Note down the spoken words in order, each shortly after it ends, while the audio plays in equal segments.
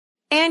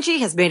Angie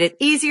has made it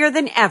easier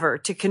than ever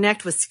to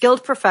connect with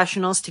skilled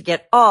professionals to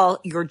get all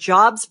your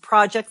jobs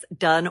projects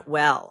done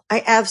well.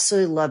 I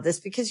absolutely love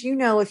this because,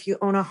 if you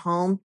own a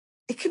home,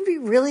 it can be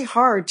really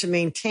hard to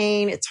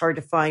maintain. It's hard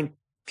to find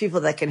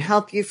people that can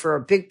help you for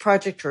a big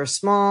project or a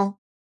small.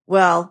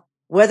 Well,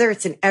 whether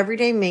it's in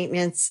everyday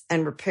maintenance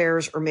and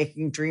repairs or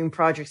making dream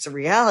projects a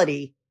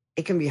reality,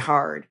 it can be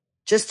hard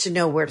just to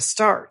know where to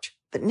start.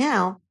 But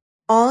now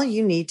all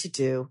you need to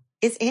do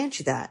is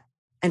Angie that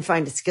and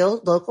find a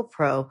skilled local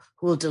pro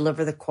who will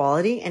deliver the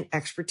quality and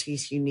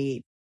expertise you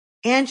need.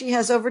 Angie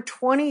has over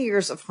 20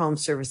 years of home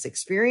service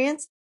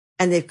experience,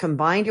 and they've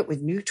combined it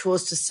with new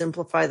tools to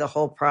simplify the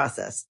whole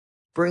process.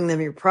 Bring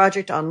them your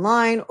project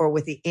online or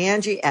with the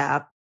Angie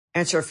app,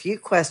 answer a few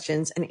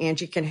questions, and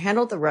Angie can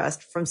handle the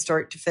rest from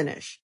start to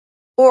finish.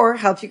 Or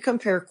help you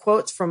compare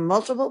quotes from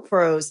multiple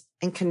pros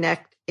and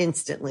connect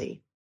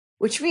instantly,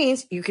 which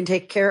means you can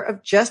take care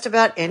of just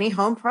about any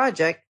home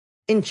project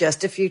in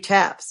just a few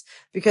taps.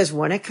 Because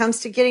when it comes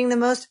to getting the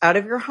most out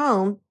of your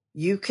home,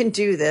 you can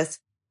do this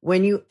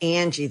when you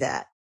Angie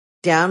that.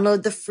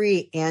 Download the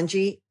free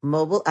Angie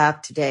mobile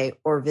app today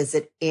or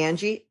visit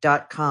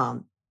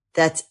Angie.com.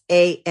 That's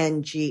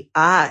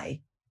ANGI.com.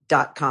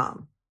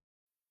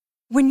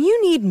 When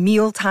you need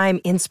mealtime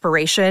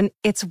inspiration,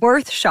 it's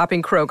worth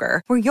shopping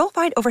Kroger, where you'll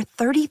find over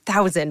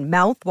 30,000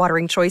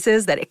 mouth-watering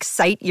choices that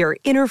excite your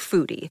inner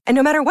foodie. And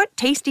no matter what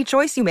tasty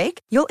choice you make,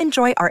 you'll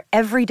enjoy our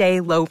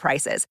everyday low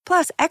prices,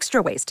 plus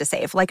extra ways to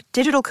save, like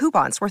digital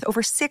coupons worth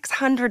over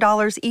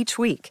 $600 each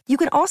week. You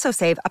can also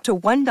save up to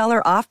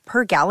 $1 off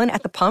per gallon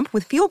at the pump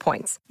with fuel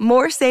points.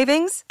 More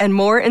savings and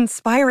more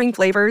inspiring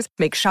flavors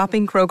make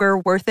shopping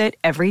Kroger worth it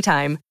every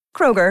time.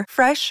 Kroger,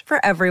 fresh for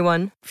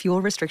everyone.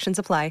 Fuel restrictions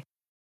apply.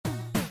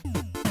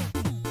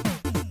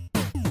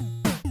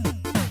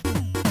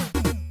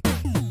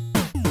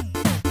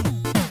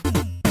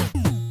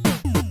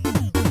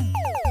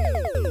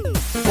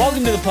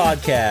 Welcome to the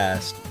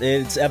podcast.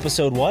 It's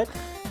episode what?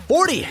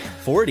 40.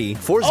 40?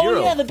 40.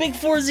 Oh, yeah, the big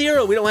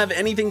 40. We don't have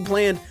anything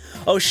planned.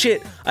 Oh,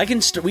 shit.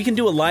 We can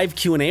do a live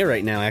Q&A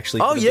right now,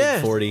 actually. Oh, for the yeah.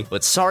 Big 40.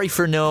 But sorry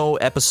for no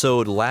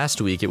episode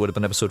last week. It would have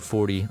been episode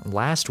 40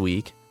 last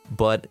week.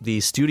 But the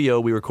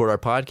studio we record our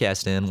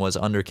podcast in was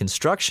under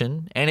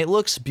construction, and it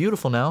looks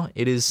beautiful now.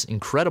 It is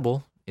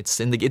incredible. It's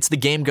the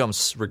Game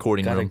Gumps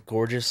recording Got room. a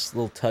gorgeous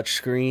little touch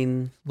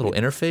screen. Little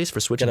interface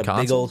for switching Got a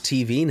consoles. big old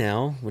TV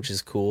now, which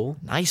is cool.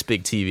 Nice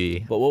big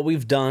TV. But what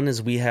we've done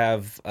is we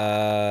have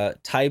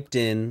typed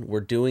in, we're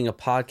doing a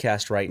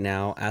podcast right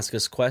now, ask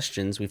us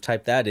questions. We've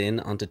typed that in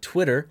onto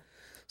Twitter.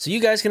 So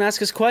you guys can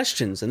ask us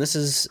questions. And this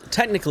is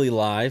technically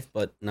live,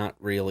 but not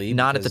really.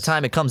 Not at the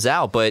time it comes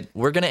out, but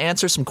we're going to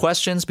answer some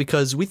questions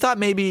because we thought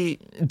maybe,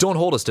 don't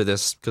hold us to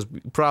this because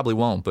we probably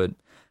won't, but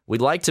we'd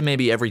like to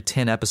maybe every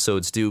 10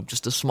 episodes do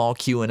just a small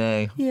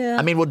Q&A. Yeah.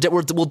 I mean, we'll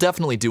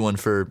definitely do one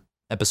for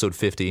episode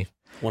 50.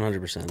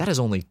 100%. That is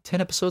only 10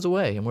 episodes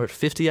away, and we're at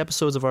 50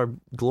 episodes of our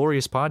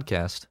glorious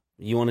podcast.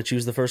 You want to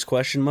choose the first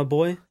question, my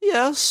boy?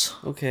 Yes.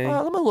 Okay.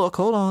 Let me look.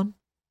 Hold on.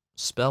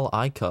 Spell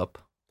iCup.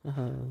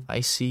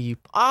 I see you.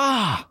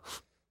 Ah!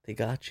 They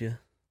got you.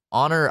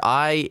 Honor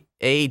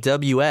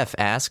IAWF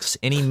asks,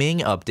 any Ming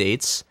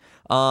updates?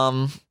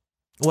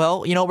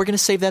 Well, we're going to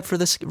save that for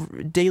this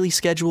daily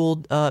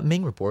scheduled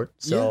Ming report.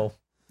 So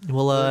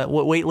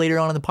we'll wait later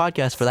on in the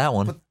podcast for that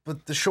one.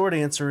 But the short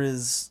answer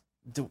is...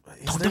 Don't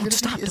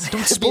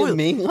spoil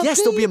it.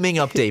 Yes, there'll be a Ming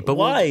update. But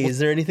why? Is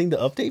there anything to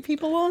update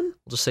people on?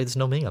 We'll just say there's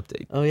no Ming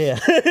update. Oh, yeah.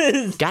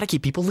 Got to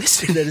keep people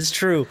listening. That is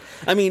true.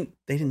 I mean,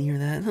 they didn't hear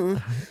that,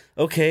 huh?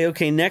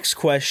 Okay, next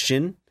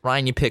question.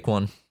 Ryan, you pick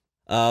one.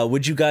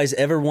 Would you guys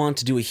ever want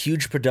to do a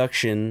huge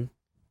production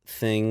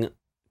thing,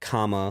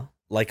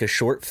 like a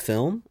short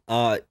film?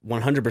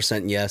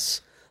 100% yes.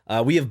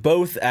 We have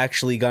both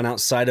actually gone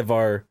outside of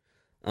our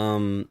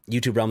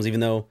YouTube realms,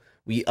 even though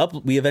we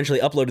eventually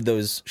uploaded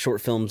those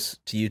short films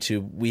to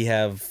YouTube. We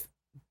have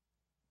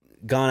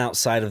gone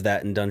outside of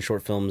that and done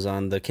short films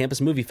on the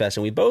Campus Movie Fest,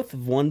 and we both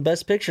have won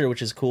Best Picture,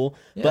 which is cool.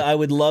 Yeah. But I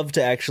would love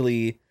to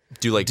actually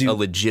do a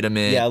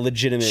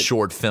legitimate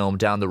short film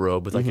down the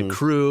road with a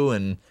crew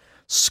and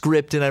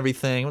script and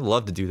everything. I'd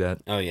love to do that.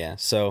 Oh yeah.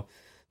 So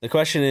the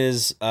question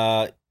is,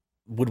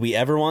 would we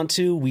ever want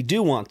to? We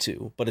do want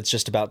to, but it's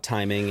just about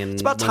timing and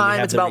it's about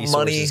time. It's about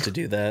money to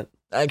do that.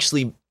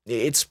 Actually,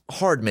 it's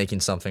hard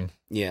making something.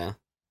 Yeah.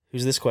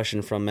 Who's this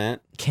question from,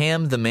 Matt?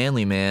 Cam the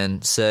Manly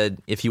Man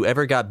said, if you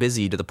ever got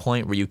busy to the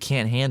point where you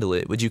can't handle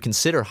it, would you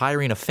consider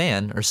hiring a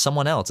fan or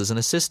someone else as an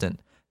assistant?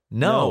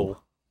 No.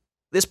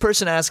 This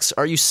person asks,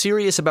 are you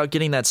serious about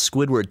getting that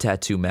Squidward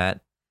tattoo,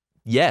 Matt?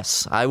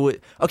 Yes, I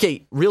would.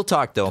 Okay, real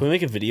talk, though. Can we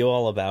make a video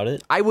all about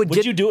it?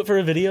 Would you do it for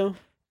a video?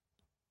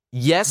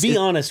 Yes. Be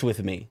honest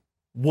with me.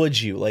 Would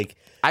you?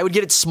 I would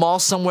get it small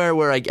somewhere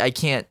where I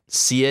can't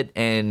see it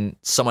and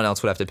someone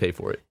else would have to pay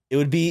for it. It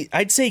would be,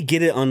 I'd say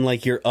get it on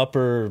your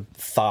upper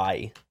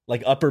thigh,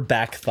 upper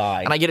back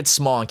thigh. And I get it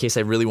small in case I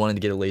really wanted to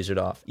get it lasered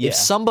off. Yeah. If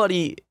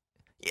somebody,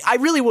 I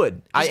really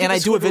would. I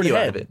do a video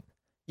out of it.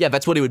 Yeah,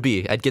 that's what it would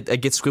be. I'd get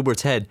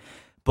Squidward's head,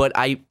 but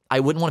I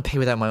wouldn't want to pay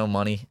with that my own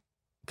money.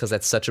 because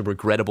that's such a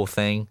regrettable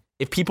thing.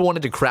 If people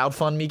wanted to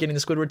crowdfund me getting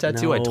the Squidward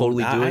tattoo, I'd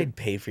totally do it. I'd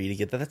pay for you to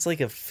get that. That's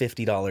like a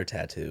 $50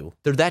 tattoo.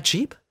 They're that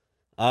cheap?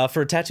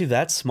 For a tattoo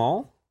that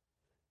small?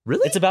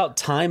 Really? It's about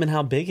time and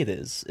how big it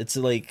is. It's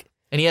like...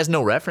 And he has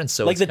no reference,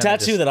 so like it's the kinda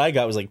tattoo just... that I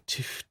got was like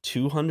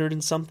 $200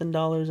 and something,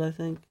 I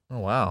think. Oh,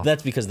 wow.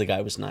 That's because the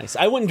guy was nice.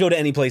 I wouldn't go to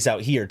any place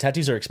out here.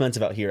 Tattoos are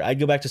expensive out here. I'd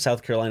go back to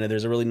South Carolina.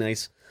 There's a really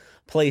nice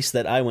place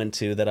that I went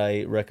to that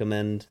I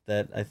recommend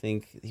that I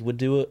think he would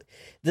do it.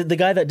 The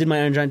guy that did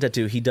my Iron Giant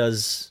tattoo, he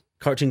does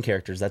cartoon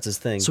characters. That's his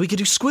thing. So he could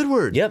do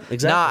Squidward. Yep,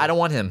 exactly. Nah, I don't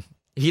want him.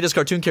 He does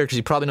cartoon characters.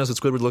 He probably knows what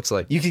Squidward looks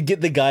like. You could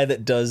get the guy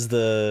that does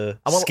the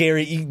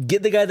scary. You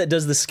get the guy that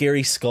does the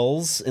scary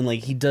skulls, and like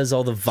he does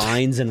all the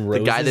vines and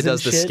roses. The guy that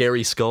does the shit.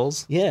 scary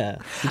skulls. Yeah,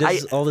 he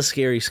does all the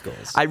scary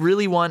skulls. I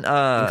really want,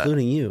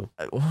 including you.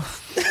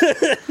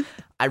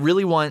 I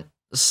really want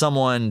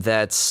someone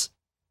that's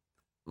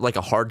like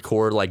a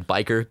hardcore, like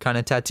biker kind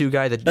of tattoo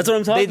guy. That's what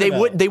I'm talking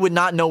about. They would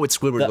not know what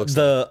Squidward looks like.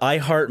 The I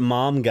Heart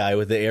Mom guy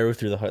with the arrow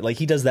through the heart, like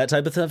he does that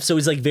type of stuff. So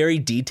he's like very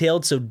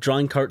detailed. So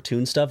drawing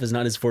cartoon stuff is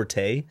not his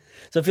forte.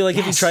 So I feel like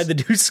if he tried to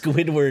do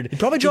Squidward, he'd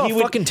probably draw a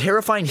fucking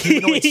terrifying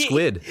humanoid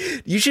squid.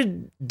 You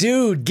should,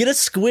 dude, get a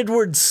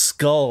Squidward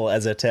skull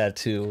as a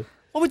tattoo.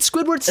 What would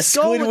Squidward's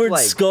skull look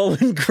like? Skull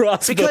and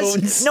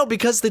crossbones.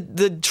 Because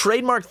the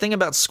trademark thing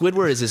about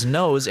Squidward is his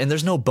nose, and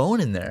there's no bone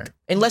in there.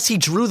 Unless he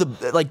drew the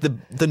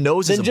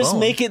nose as a bone. Then just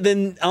make it,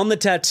 then on the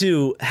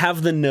tattoo,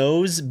 have the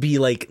nose be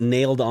like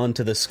nailed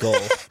onto the skull.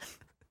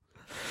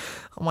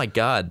 Oh my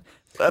God.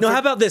 No, how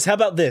about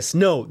this?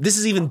 No, this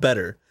is even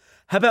better.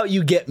 How about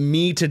you get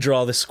me to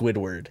draw the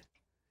Squidward?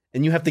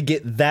 And you have to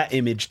get that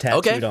image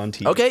tattooed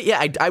onto you. Okay,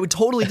 yeah, I would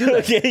totally do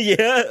that. Okay,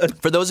 yeah.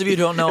 For those of you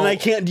who don't know... And I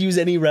can't use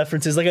any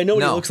references. Like, I know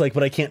what it looks like,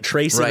 but I can't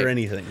trace it or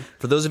anything.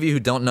 For those of you who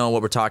don't know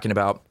what we're talking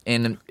about,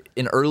 in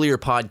an earlier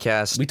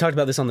podcast... We talked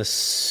about this on the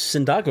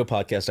Sindago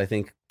podcast, I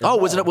think. Oh,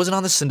 was it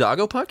on the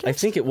Sindago podcast? I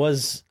think it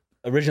was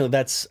originally.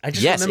 Yes,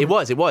 it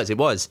was.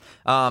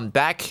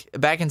 Back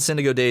in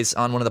Sindago days,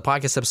 on one of the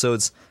podcast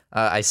episodes,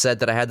 I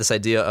said that I had this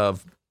idea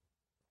of...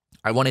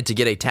 I wanted to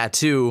get a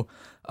tattoo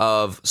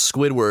of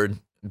Squidward,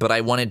 but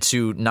I wanted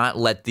to not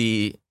let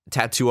the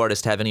tattoo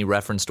artist have any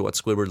reference to what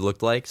Squidward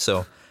looked like.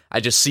 So I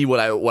just see what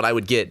I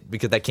would get,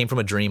 because that came from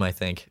a dream, I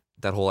think,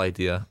 that whole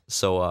idea.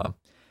 So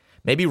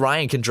maybe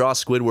Ryan can draw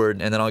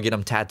Squidward, and then I'll get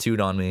him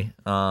tattooed on me.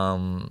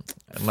 I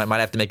might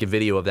have to make a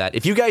video of that.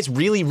 If you guys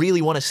really,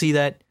 really want to see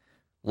that,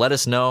 let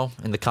us know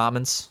in the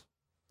comments,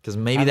 because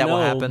maybe that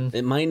will happen.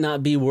 It might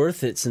not be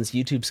worth it since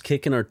YouTube's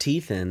kicking our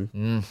teeth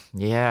in.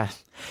 Yeah.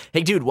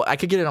 Hey, dude, I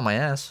could get it on my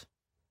ass.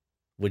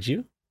 Would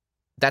you?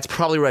 That's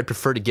probably where I'd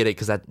prefer to get it,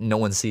 because no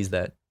one sees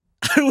that.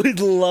 I would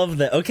love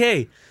that.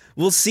 Okay,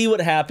 we'll see what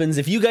happens.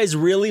 If you guys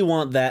really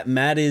want that,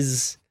 Matt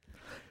is...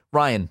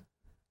 Ryan.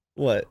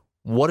 What?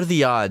 What are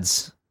the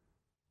odds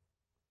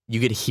you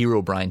get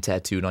Herobrine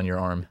tattooed on your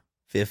arm?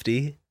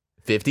 50.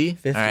 50?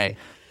 50. All right.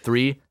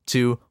 3,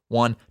 2,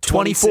 1.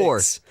 24.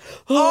 26.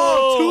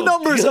 Oh, 2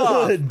 numbers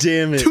God off.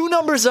 Damn it. 2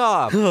 numbers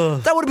off.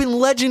 That would have been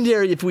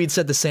legendary if we'd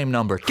said the same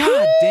number.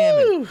 God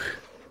damn it.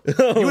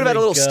 Oh, you would have had a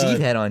little God. Steve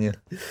head on you.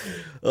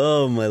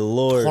 Oh, my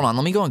Lord. Hold on,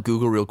 let me go on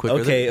Google real quick.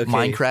 Okay.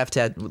 Minecraft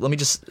tattoo. Let me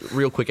just,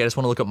 real quick, I just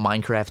want to look up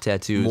Minecraft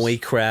tattoos.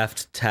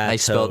 Moycraft tattoos. I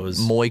spelled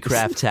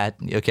Moycraft tat.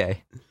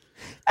 Okay.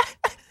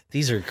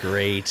 These are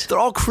great. They're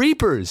all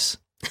creepers.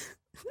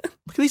 Look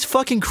at these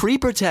fucking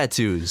creeper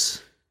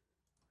tattoos.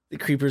 The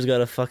creeper's got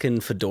a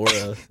fucking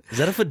fedora. Is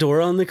that a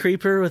fedora on the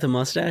creeper with a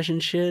mustache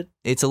and shit?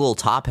 It's a little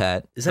top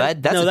hat. Is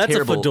that that's no, a that's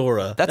terrible, a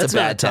fedora. That's a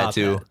not bad top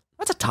tattoo. hat.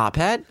 That's a top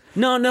hat?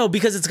 No,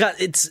 because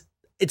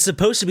it's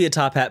supposed to be a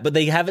top hat, but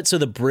they have it so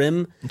the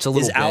brim It's a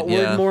little is bit, outward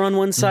yeah. more on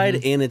one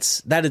side, and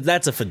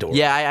that's a fedora.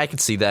 Yeah, I could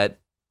see that.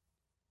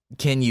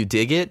 Can you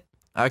dig it?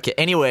 Okay,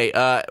 anyway,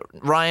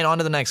 Ryan, on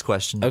to the next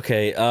question.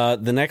 Okay,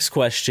 the next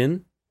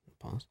question.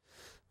 Pause.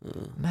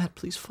 Matt,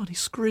 please funny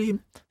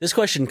scream. This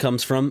question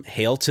comes from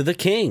Hail to the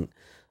King.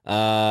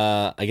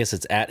 I guess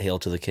it's at Hail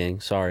to the King.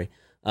 Sorry.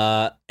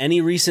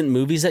 Any recent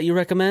movies that you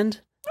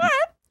recommend?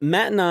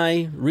 Matt and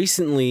I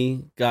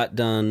recently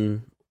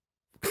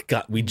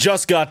we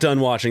just got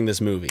done watching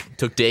this movie.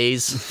 Took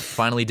days.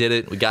 Finally did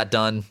it. We got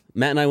done.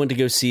 Matt and I went to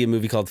go see a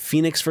movie called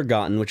Phoenix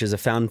Forgotten, which is a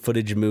found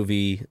footage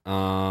movie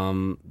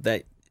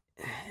that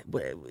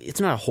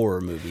it's not a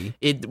horror movie.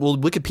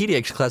 Wikipedia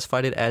actually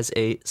classified it as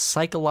a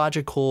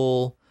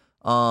psychological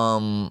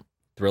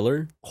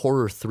Thriller?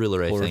 horror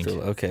thriller, I think.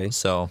 Thriller. Okay.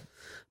 So,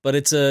 But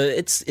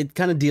it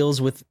kind of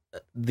deals with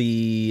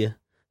the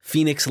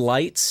Phoenix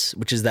Lights,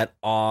 which is that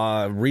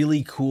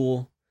really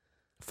cool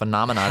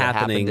phenomena that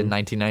happened in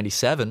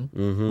 1997.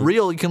 Mm-hmm.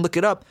 Real, you can look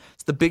it up.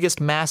 It's the biggest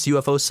mass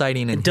UFO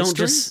sighting in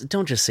history.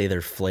 Don't just say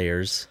they're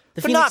flares.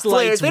 The But not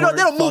flares. They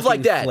don't move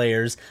like that.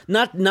 Flares.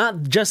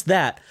 Not just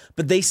that,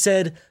 but they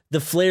said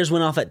the flares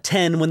went off at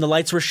 10 when the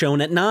lights were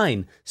shown at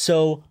 9.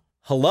 So,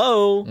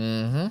 hello.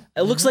 Mm-hmm.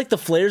 It looks like the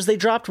flares they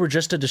dropped were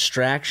just a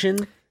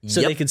distraction.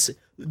 So they could say,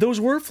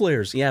 those were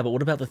flares. Yeah, but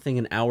what about the thing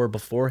an hour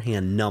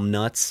beforehand,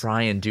 numbnuts?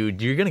 Brian,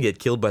 dude, you're going to get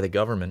killed by the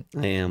government.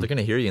 I am. They're going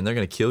to hear you, and they're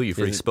going to kill you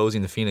for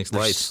exposing the Phoenix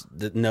Lights.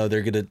 No,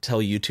 they're going to tell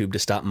YouTube to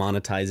stop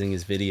monetizing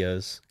his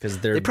videos. Because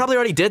They probably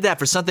already did that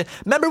for something.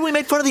 Remember we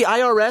made fun of the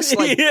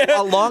IRS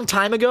a long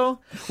time ago?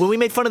 When we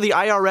made fun of the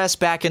IRS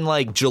back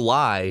in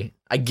July,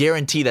 I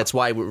guarantee that's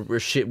why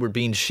we're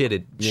being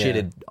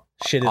shitted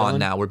on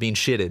now. We're being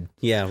shitted.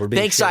 Yeah, we're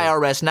being Thanks, shitted.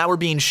 IRS. Now we're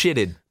being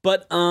shitted.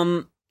 But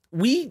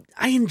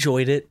I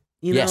enjoyed it.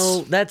 You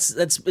know,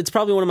 it's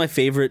probably one of my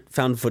favorite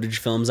found footage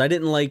films. I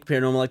didn't like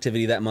Paranormal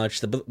Activity that much.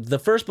 The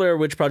first Blair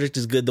Witch Project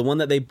is good. The one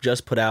that they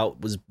just put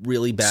out was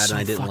really bad, and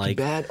I didn't like.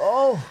 Bad.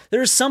 Oh,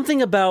 there's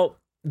something about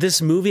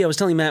this movie. I was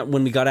telling Matt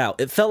when we got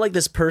out. It felt like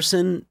this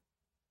person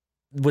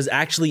was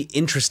actually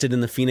interested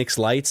in the Phoenix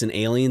Lights and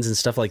aliens and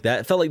stuff like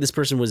that. It felt like this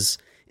person was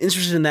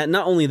interested in that.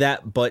 Not only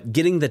that, but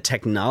getting the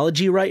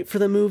technology right for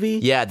the movie.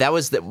 Yeah, that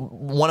was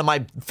one of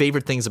my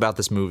favorite things about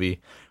this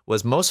movie.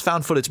 Was most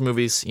found footage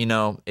movies,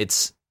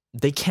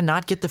 they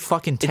cannot get the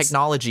fucking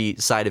technology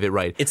side of it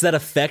right. It's that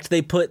effect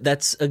they put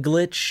that's a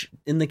glitch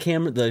in the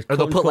camera. Or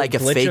they'll put like a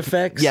glitch fake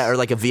effects. Yeah, or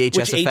like a VHS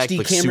which effect. HD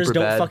like cameras super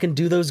don't bad. fucking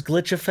do those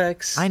glitch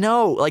effects. I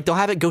know. Like they'll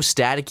have it go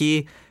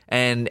staticky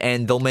and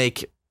they'll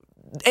make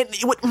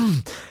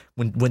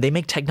when they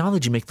make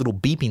technology make little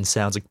beeping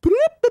sounds like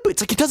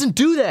it's like it doesn't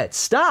do that.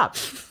 Stop.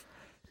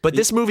 But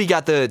this movie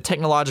got the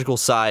technological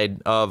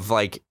side of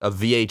like a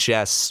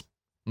VHS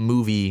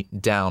movie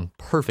down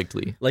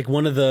perfectly. Like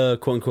one of the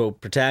quote unquote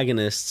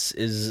protagonists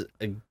is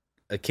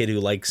a kid who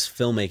likes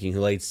filmmaking, who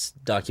likes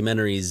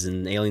documentaries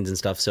and aliens and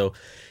stuff. So,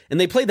 and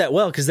they played that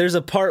well because there's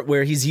a part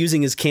where he's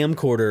using his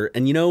camcorder,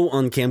 and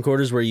on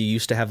camcorders where you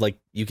used to have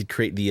you could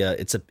create the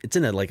it's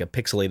in a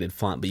pixelated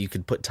font, but you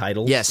could put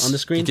titles on the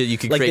screen. You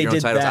could create your own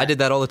titles. I did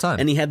that all the time.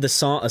 And he had a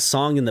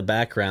song in the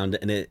background,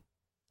 and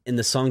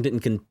the song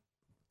didn't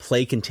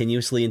play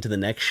continuously into the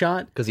next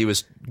shot because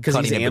he's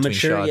amateur,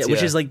 shots,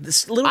 which is like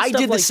this little. I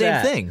stuff did the like same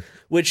that, thing.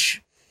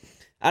 Which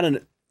I don't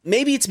know.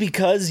 Maybe it's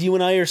because you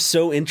and I are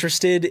so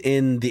interested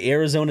in the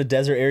Arizona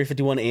desert, Area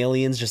 51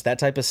 aliens, just that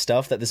type of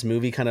stuff, that this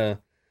movie kind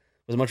of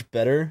was much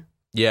better.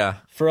 Yeah,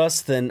 for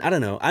us than I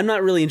don't know. I'm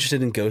not really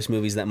interested in ghost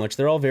movies that much.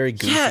 They're all very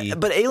goofy. Yeah,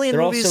 but alien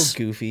They're movies, all so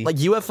goofy, like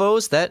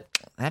UFOs. That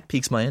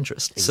piques my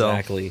interest.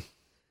 Exactly. So.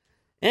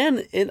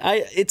 And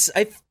I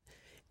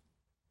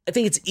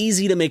think it's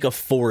easy to make a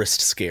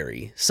forest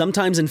scary.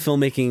 Sometimes in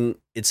filmmaking,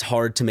 it's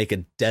hard to make a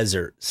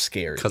desert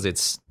scary. Because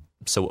it's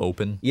so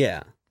open.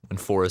 Yeah. When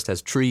forest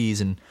has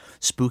trees and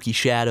spooky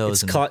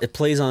shadows. It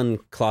plays on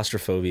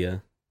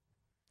claustrophobia.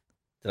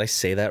 Did I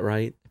say that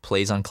right? It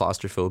plays on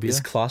claustrophobia? Is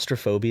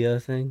claustrophobia a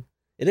thing?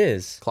 It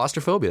is.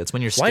 Claustrophobia. That's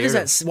when you're scared.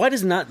 Why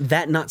does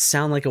that not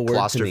sound like a word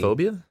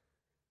claustrophobia? to me?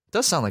 It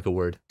does sound like a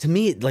word. To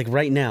me, like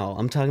right now,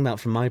 I'm talking about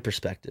from my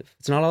perspective.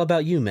 It's not all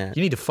about you, Matt.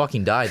 You need to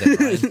fucking die then,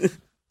 Ryan.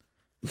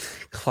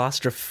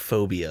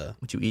 Claustrophobia.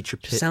 Would you eat your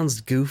piss?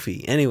 Sounds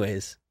goofy.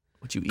 Anyways.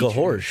 Would you eat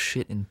your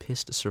shit and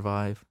piss to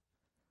survive?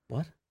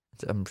 What?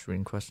 I'm just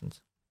reading questions.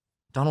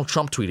 Donald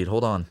Trump tweeted,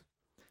 hold on.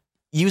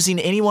 Using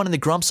anyone in the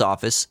Grump's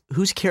office,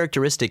 whose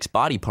characteristics,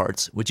 body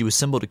parts, would you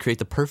assemble to create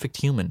the perfect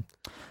human?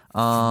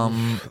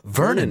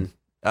 Vernon.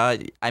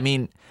 I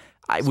mean,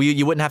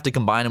 you wouldn't have to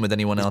combine him with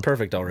anyone else. He's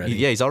perfect already.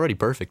 Yeah, he's already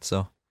perfect,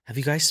 so. Have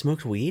you guys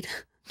smoked weed?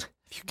 Have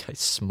you guys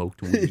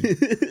smoked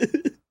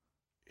weed?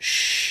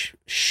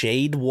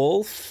 Shade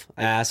Wolf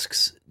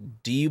asks,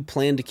 do you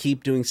plan to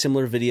keep doing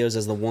similar videos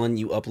as the one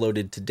you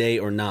uploaded today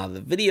or not?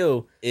 The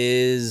video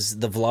is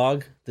the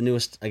vlog, the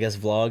newest, I guess,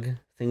 vlog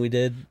thing we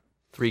did.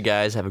 3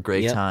 guys have a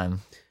great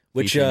time.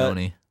 Which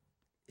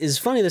is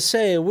funny to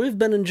say. We've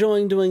been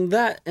enjoying doing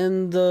that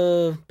and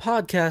the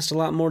podcast a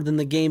lot more than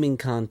the gaming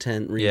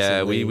content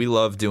recently. Yeah, we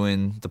love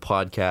doing the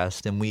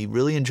podcast, and we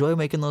really enjoy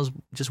making those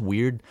just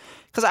weird.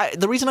 Because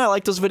the reason I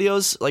like those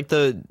videos, like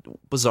the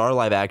bizarre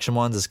live action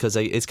ones, is because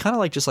it's kind of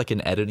like just like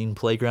an editing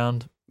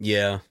playground.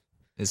 Yeah.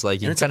 It's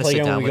like you kind of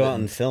sit down when we with go out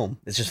and film.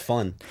 It's just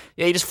fun.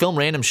 Yeah, you just film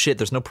random shit.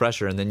 There's no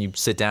pressure, and then you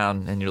sit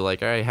down and you're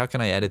like, all right, how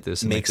can I edit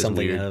this and make this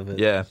something weird? out of it?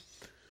 Yeah.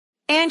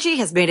 Angie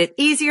has made it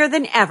easier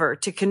than ever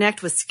to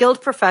connect with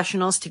skilled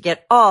professionals to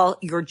get all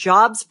your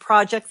jobs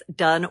projects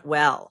done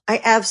well. I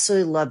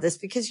absolutely love this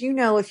because,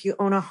 if you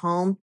own a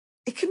home,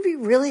 it can be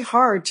really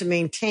hard to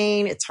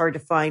maintain. It's hard to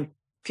find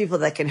people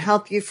that can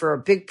help you for a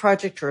big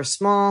project or a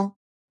small.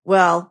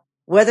 Well,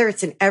 whether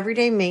it's in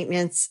everyday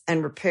maintenance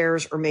and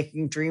repairs or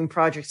making dream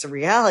projects a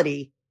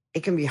reality,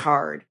 it can be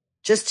hard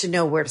just to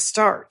know where to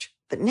start.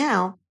 But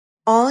now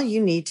all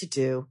you need to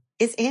do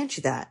is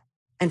Angie that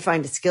and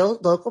find a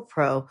skilled local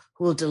pro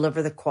who will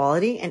deliver the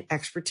quality and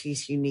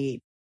expertise you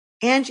need.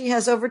 Angie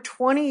has over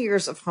 20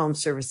 years of home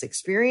service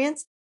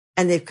experience,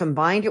 and they've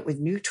combined it with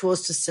new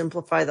tools to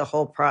simplify the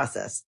whole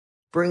process.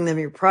 Bring them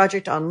your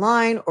project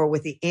online or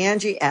with the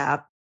Angie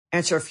app,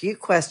 answer a few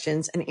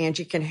questions, and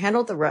Angie can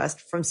handle the rest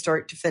from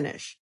start to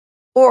finish.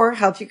 Or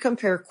help you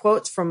compare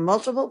quotes from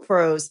multiple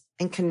pros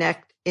and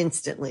connect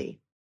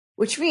instantly,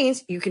 which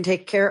means you can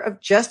take care of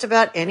just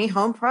about any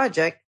home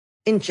project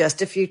in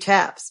just a few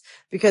taps.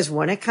 Because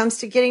when it comes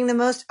to getting the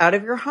most out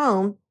of your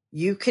home,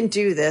 you can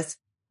do this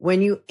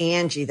when you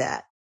Angie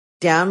that.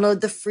 Download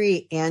the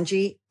free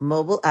Angie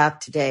mobile app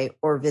today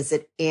or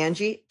visit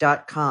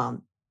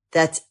Angie.com.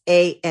 That's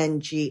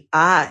ANGI.com.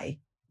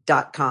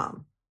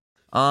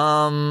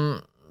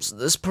 So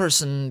this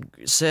person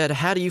said,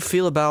 how do you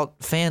feel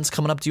about fans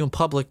coming up to you in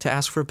public to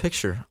ask for a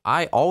picture?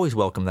 I always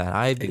welcome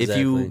that.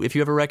 Exactly. If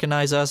you ever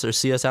recognize us or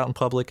see us out in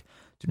public,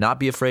 do not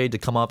be afraid to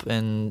come up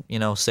and,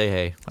 say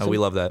hey. We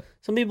love that.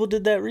 Some people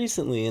did that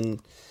recently, and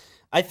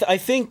I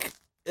think,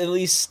 at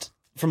least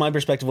from my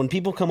perspective, when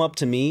people come up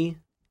to me,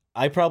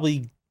 I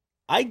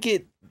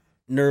get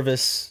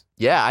nervous.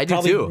 Yeah, I do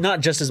probably too. Not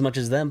just as much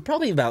as them.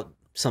 Probably about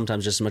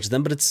sometimes just as much as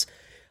them. But it's,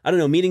 I don't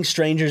know, meeting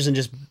strangers and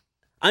just,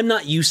 I'm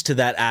not used to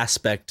that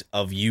aspect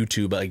of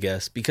YouTube, I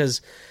guess,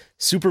 because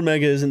Super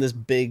Mega isn't this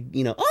big,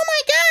 oh my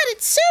God,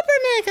 it's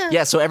Super Mega.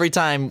 Yeah, so every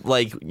time,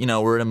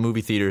 we're in a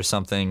movie theater or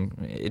something,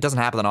 it doesn't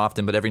happen that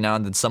often, but every now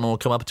and then someone will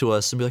come up to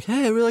us and be like,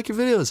 hey, I really like your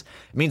videos.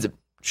 It means a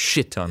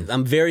shit ton.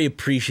 I'm very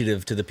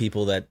appreciative to the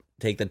people that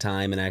take the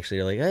time and actually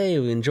are like, hey,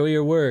 we enjoy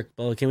your work.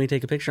 Well, can we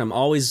take a picture? I'm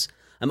always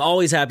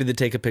happy to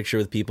take a picture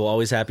with people.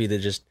 Always happy to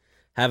just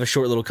have a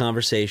short little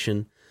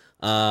conversation.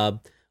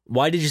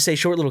 Why did you say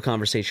short little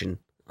conversation?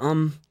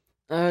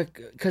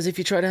 Because if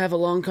you try to have a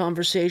long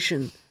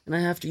conversation and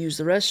I have to use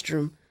the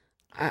restroom,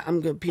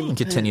 I'm going to pee. You can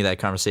continue that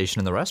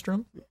conversation in the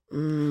restroom.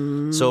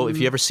 So if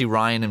you ever see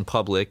Ryan in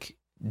public,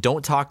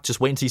 don't talk. Just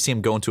wait until you see him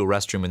go into a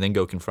restroom and then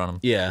go confront him.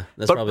 Yeah,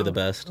 that's probably the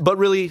best. But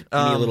really, Give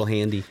me a little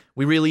handy.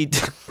 We really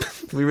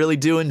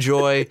do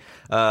enjoy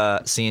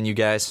seeing you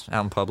guys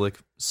out in public.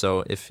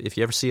 So if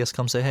you ever see us,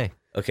 come say hey.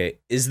 Okay,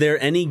 is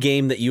there any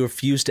game that you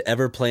refuse to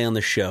ever play on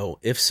the show?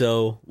 If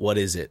so, what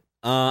is it?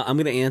 I'm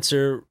going to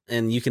answer,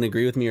 and you can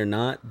agree with me or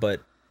not,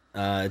 but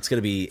it's going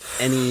to be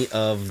any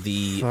of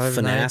the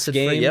FNAF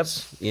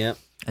games. Yep.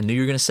 I knew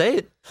you were going to say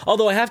it.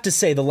 Although I have to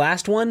say, the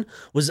last one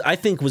was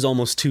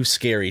almost too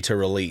scary to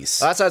release.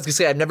 That's what I was going to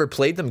say. I've never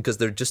played them because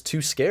they're just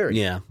too scary.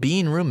 Yeah.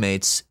 Being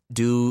roommates,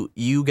 do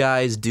you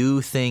guys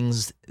do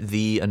things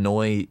that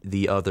annoy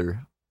the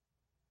other?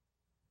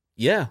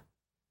 Yeah.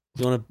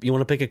 You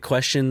want to pick a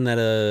question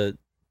that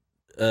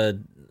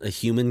a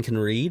human can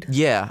read?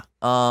 Yeah.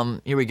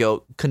 Here we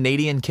go.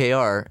 Canadian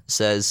KR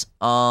says,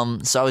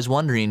 so I was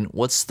wondering,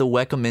 what's the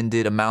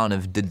recommended amount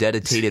of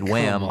dedicated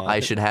wham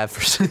I should have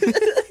for...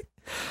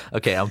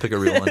 Okay, I'll pick a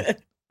real one.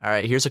 All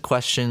right, here's a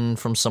question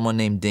from someone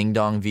named Ding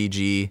Dong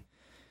VG.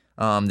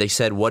 They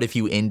said, what if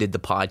you ended the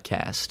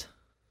podcast?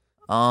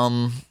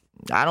 I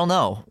don't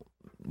know.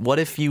 What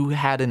if you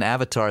had an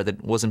avatar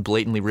that wasn't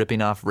blatantly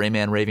ripping off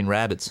Rayman Raving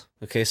Rabbids?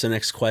 Okay, so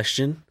next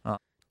question.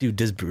 Dude,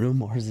 does Bruno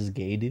Mars is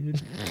gay,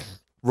 dude?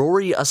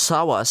 Rory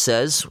Asawa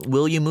says,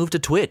 will you move to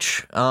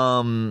Twitch?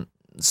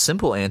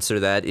 Simple answer to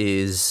that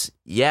is,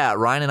 yeah,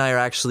 Ryan and I are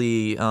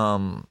actually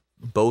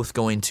both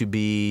going to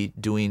be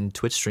doing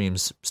Twitch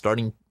streams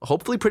starting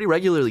hopefully pretty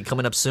regularly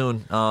coming up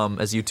soon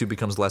as YouTube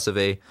becomes less of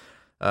a,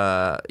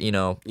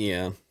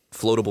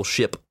 floatable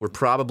ship. We're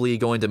probably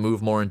going to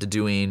move more into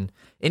doing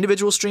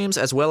individual streams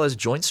as well as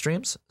joint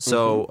streams.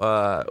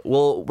 So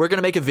we're going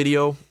to make a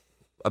video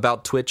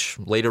about Twitch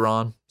later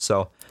on.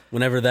 So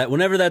whenever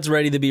that's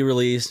ready to be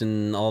released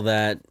and all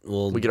that,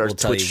 we'll get our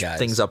Twitch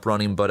things up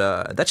running.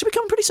 But that should be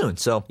coming pretty soon.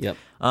 So yep.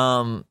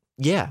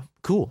 Yeah,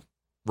 cool.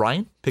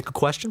 Ryan, pick a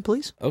question,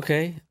 please.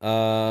 Okay.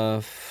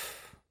 Ode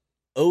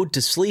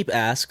to Sleep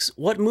asks,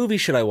 what movie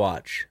should I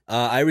watch?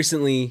 I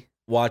recently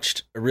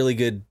watched a really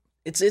good...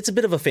 It's a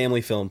bit of a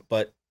family film,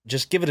 but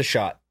just give it a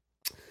shot.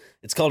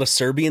 It's called a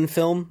Serbian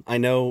film. I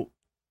know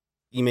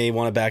you may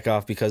want to back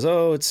off because,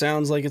 it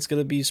sounds like it's going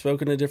to be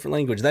spoken in a different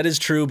language. That is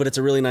true, but it's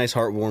a really nice,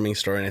 heartwarming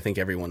story, and I think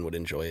everyone would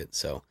enjoy it.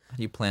 So, how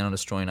do you plan on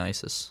destroying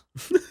ISIS?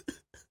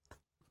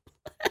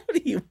 How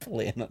do you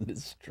plan on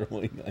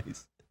destroying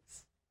ISIS?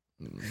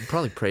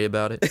 Probably pray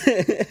about it.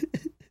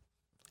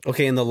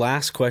 Okay, and the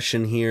last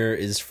question here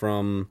is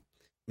from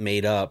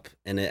Made Up,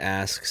 and it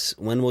asks,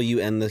 when will you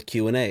end the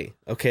Q&A?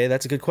 Okay,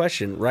 that's a good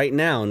question. Right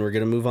now, and we're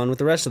going to move on with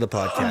the rest of the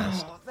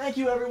podcast. Thank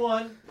you,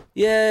 everyone.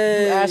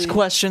 Yay! You asked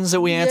questions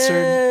that we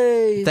answered.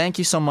 Yay! Thank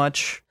you so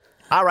much.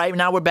 All right,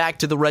 now we're back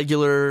to the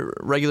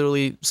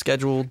regularly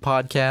scheduled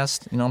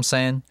podcast. You know what I'm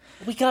saying?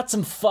 We got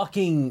some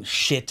fucking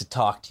shit to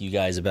talk to you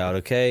guys about,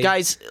 okay?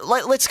 Guys,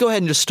 let's go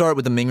ahead and just start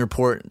with the Ming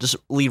report. Just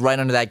lead right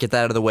under that, get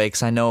that out of the way,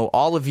 because I know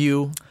all of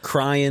you...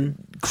 Crying,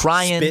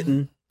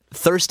 spitting,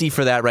 thirsty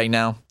for that right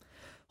now.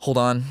 Hold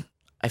on.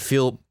 I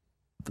feel...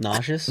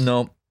 Nauseous?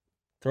 No.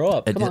 Throw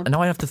up, come on.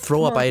 No, I have to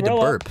throw up. I had to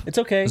burp. It's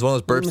okay. It's one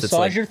of those burps that's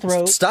massage your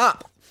throat.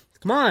 Stop!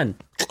 Come on.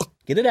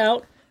 Get it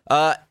out.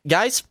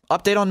 Guys,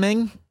 update on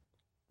Ming.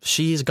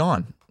 She's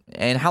gone.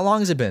 And how long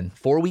has it been?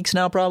 4 weeks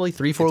now, probably?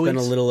 3-4 weeks? It's been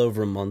a little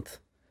over a month.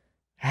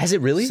 Has it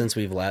really? Since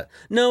we've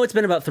No, it's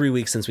been about 3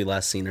 weeks since we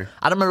last seen her.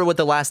 I don't remember what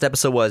the last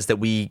episode was that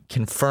we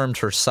confirmed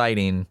her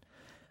sighting.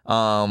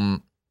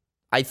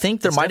 I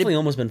think there might have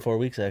almost been 4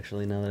 weeks,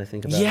 actually, now that I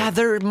think about it. Yeah,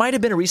 there might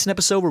have been a recent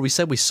episode where we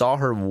said we saw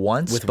her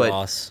once. With but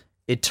Ross.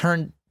 It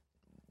turned...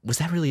 Was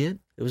that really it?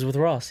 It was with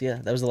Ross, yeah.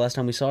 That was the last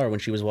time we saw her when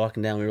she was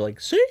walking down. We were like,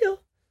 see ya.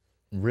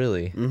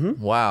 Really?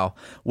 Mm-hmm. Wow.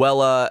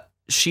 Well,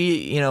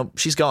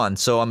 she's gone.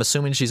 So I'm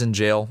assuming she's in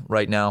jail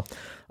right now.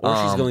 Or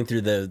she's going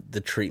through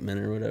the treatment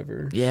or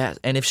whatever. Yeah,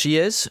 and if she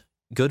is,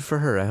 good for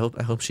her. I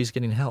hope she's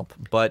getting help.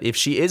 But if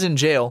she is in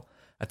jail,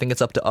 I think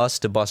it's up to us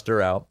to bust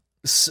her out.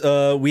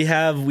 We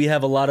have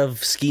a lot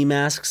of ski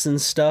masks and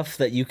stuff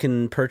that you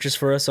can purchase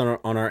for us on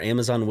our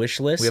Amazon wish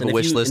list. We have a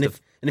wish list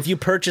and if you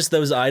purchase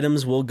those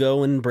items, we'll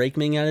go and break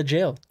Ming out of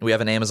jail. We have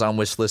an Amazon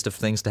wish list of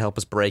things to help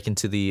us break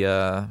into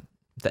the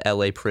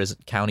LA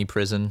county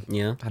prison.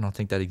 Yeah, I don't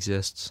think that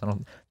exists.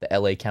 The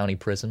LA county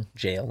prison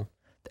jail.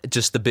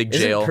 Just the big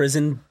jail. Isn't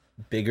prison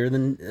bigger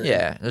than?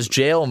 Yeah, there's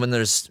jail and then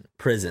there's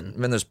prison.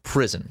 Then there's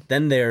prison.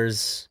 Then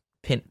there's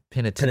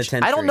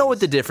penitentiary. I don't know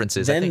what the difference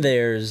is. Then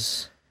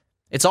there's.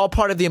 It's all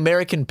part of the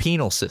American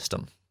penal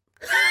system.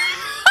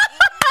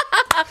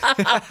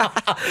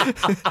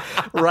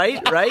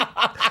 Right?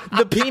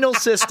 The penal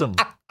system.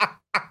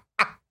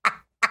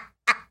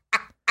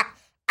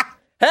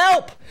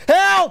 Help!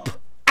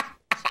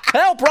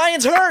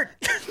 Ryan's hurt!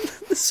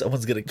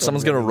 Someone's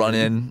gonna run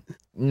in.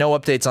 No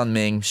updates on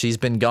Ming. She's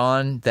been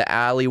gone. The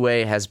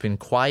alleyway has been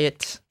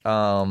quiet.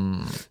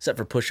 Except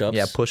for push-ups.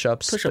 Yeah,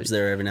 push-ups. Push-ups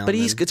there every now and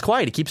then. But it's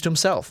quiet. He keeps to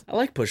himself. I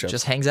like push-ups.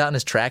 Just hangs out in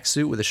his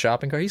tracksuit with a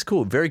shopping cart. He's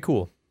cool. Very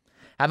cool.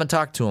 Haven't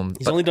talked to him.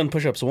 He's only done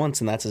push-ups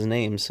once, and that's his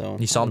name. So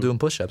you saw him doing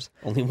push-ups.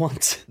 Only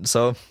once.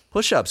 So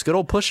push-ups, good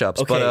old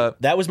push-ups. Okay,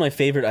 but, that was my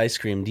favorite ice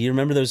cream. Do you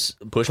remember those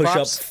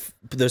push-pops?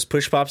 Those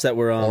push-pops that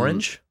were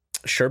orange?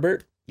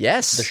 Sherbet?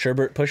 Yes. The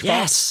sherbet push-pops?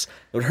 Yes.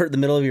 It would hurt the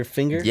middle of your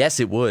finger? Yes,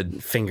 it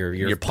would.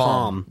 Your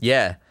palm.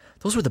 Yeah.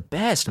 Those were the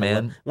best,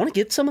 man. Want to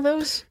get some of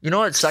those? You know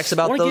what sucks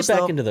about those, I want to get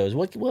back into those.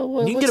 What you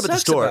can get them at the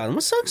store.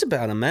 What sucks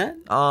about them, Matt?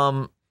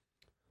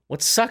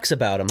 What sucks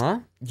about them, huh?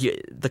 Yeah,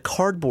 the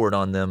cardboard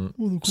on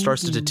them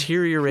starts to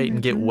deteriorate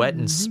and get wet.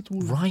 And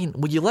Ryan,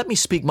 will you let me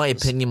speak my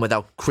opinion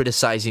without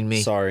criticizing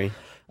me? Sorry.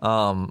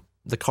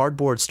 The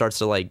cardboard starts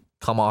to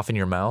come off in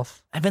your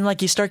mouth. And then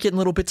you start getting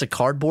little bits of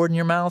cardboard in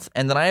your mouth.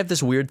 And then I have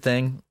this weird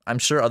thing. I'm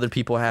sure other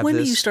people have When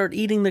this. do you start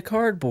eating the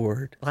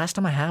cardboard? Last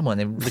time I had one,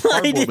 the Why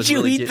cardboard did was you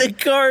really eat the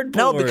cardboard?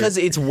 No, because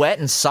it's wet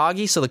and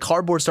soggy, so the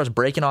cardboard starts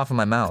breaking off in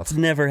my mouth. It's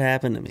never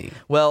happened to me.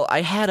 Well,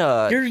 I had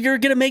a... You're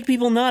gonna make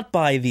people not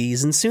buy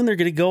these, and soon they're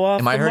gonna go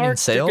off. Am I hurting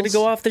sales? They're gonna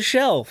go off the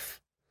shelf.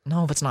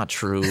 No, that's not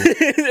true.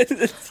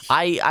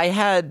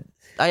 I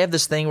have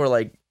this thing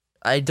where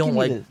I don't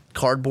like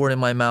cardboard in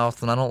my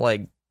mouth, and I don't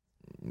like,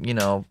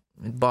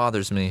 it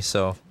bothers me,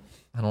 so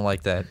I don't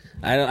like that.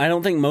 I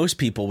don't think most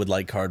people would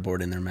like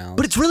cardboard in their mouth.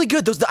 But it's really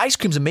good. The ice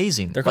cream's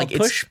amazing. They're called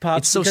push pops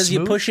it's so because smooth.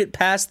 you push it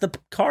past the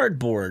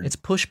cardboard. It's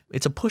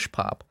a push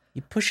pop.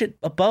 You push it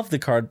above the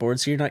cardboard,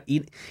 so you're not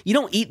eat. You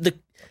don't eat the.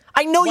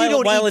 I know you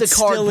don't while eat it's the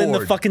cardboard. still in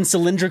the fucking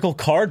cylindrical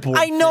cardboard.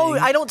 I know.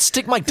 thing. I don't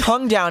stick my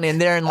tongue down in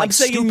there and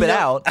scoop it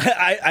out.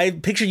 I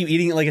picture you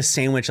eating it like a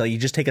sandwich. Like you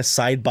just take a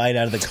side bite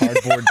out of the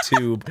cardboard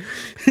tube.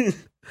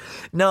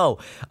 No,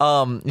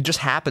 it just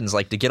happens.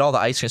 To get all the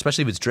ice cream,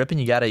 especially if it's dripping,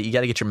 you gotta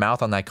get your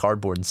mouth on that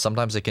cardboard, and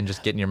sometimes it can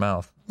just get in your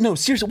mouth. No,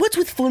 seriously, what's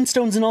with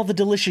Flintstones and all the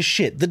delicious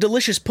shit? The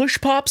delicious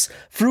Push Pops,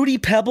 Fruity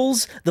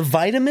Pebbles, the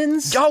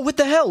vitamins? Oh, what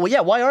the hell? Well,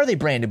 yeah, why are they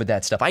branded with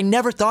that stuff? I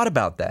never thought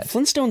about that.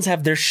 Flintstones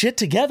have their shit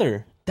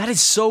together. That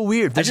is so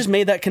weird. I just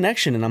made that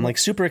connection, and I'm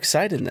super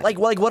excited now.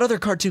 What other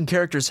cartoon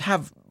characters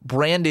have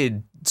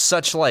branded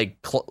such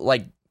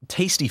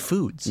tasty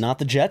foods? Not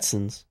the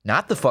Jetsons.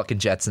 Not the fucking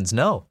Jetsons,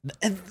 no.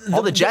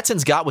 All the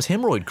Jetsons got was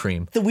hemorrhoid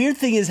cream. The weird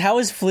thing is, how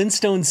is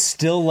Flintstones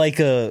still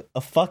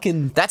a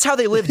fucking... That's how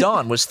they lived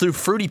on, was through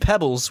Fruity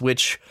Pebbles,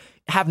 which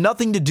have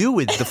nothing to do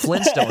with the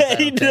Flintstones.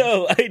 I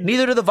know.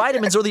 Neither do the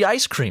vitamins or the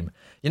ice cream.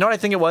 You know what I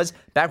think it was?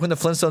 Back when the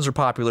Flintstones were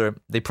popular,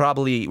 they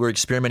probably were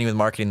experimenting with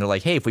marketing. They're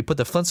like, hey, if we put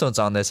the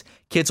Flintstones on this,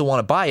 kids will want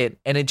to buy it.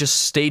 And it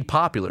just stayed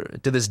popular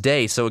to this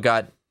day. So it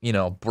got,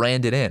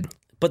 branded in.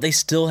 But they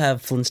still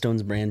have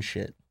Flintstones brand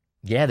shit.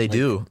 Yeah, they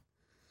do.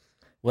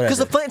 Whatever.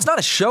 Because it's not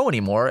a show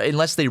anymore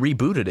unless they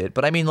rebooted it.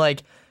 But I mean,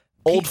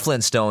 old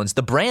Flintstones,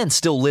 the brand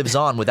still lives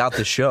on without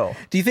the show.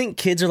 Do you think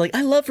kids are like,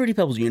 I love Fruity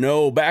Pebbles?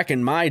 Back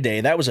in my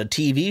day, that was a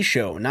TV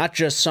show, not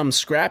just some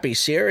scrappy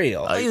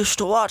cereal. I used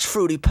to watch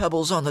Fruity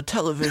Pebbles on the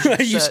television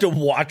I used to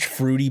watch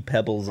Fruity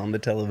Pebbles on the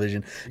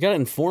television. You gotta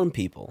inform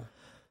people.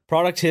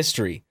 Product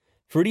history.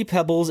 Fruity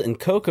Pebbles and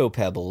Cocoa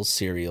Pebbles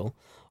cereal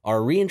are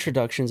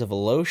reintroductions of a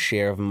low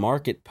share of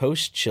market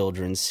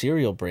post-children's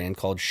cereal brand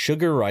called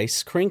Sugar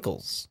Rice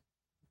Crinkles.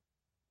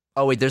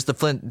 Oh, wait, there's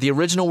the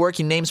original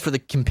working names for the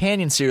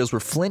companion cereals were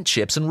Flint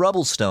Chips and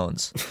Rubble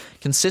Stones,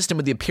 consistent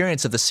with the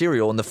appearance of the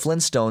cereal and the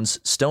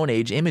Flintstones' Stone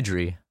Age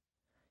imagery.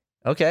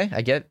 Okay,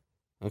 I get.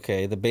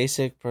 Okay, the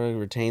basic product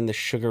retained the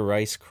Sugar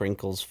Rice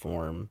Crinkles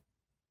form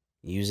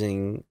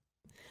using...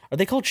 Are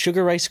they called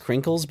Sugar Rice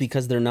Crinkles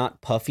because they're not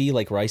puffy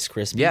like Rice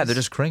Krispies? Yeah, they're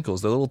just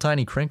crinkles. They're little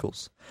tiny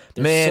crinkles.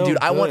 They're Man, so dude,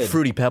 I want good.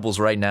 Fruity Pebbles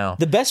right now.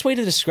 The best way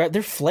to describe...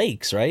 They're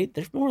flakes, right?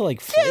 They're more like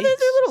flakes. Yeah,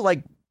 they're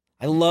little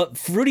I love...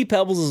 Fruity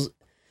Pebbles...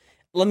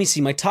 Let me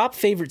see. My top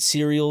favorite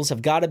cereals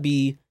have got to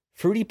be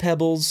Fruity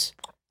Pebbles,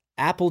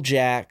 Apple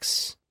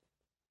Jacks,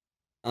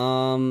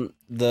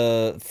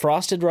 the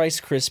Frosted Rice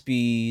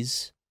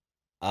Krispies,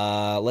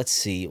 Let's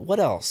see. What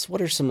else?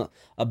 What are some...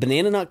 A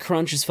Banana Nut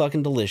Crunch is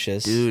fucking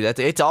delicious. Dude,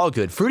 it's all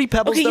good. Fruity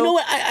Pebbles, Okay, though, you know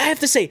what? I have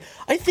to say,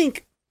 I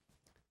think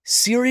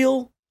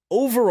cereal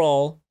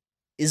overall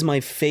is my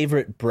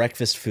favorite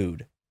breakfast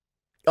food.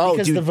 Oh,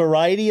 because dude, the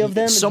variety of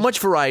them. so much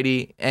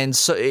variety, and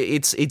so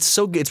it's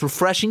so good. It's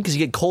refreshing because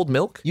you get cold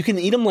milk. You can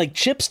eat them like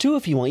chips too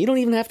if you want. You don't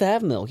even have to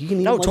have milk. You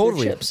can eat them like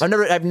totally. they're chips.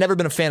 I've never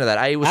been a fan of that.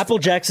 Apple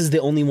Jacks is the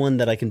only one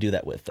that I can do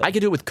that with. Though. I could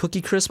do it with Cookie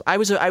Crisp. I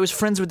was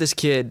friends with this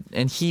kid,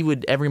 and he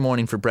would every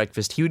morning for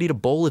breakfast he would eat a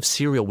bowl of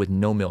cereal with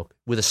no milk,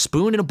 with a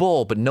spoon in a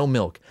bowl but no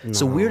milk. It's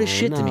the weirdest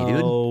shit to me,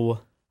 dude.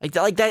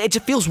 Like that, it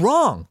just feels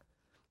wrong.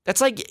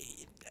 That's like,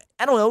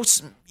 I don't know,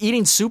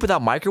 eating soup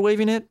without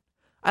microwaving it.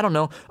 I don't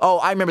know. Oh,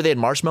 I remember they had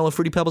marshmallow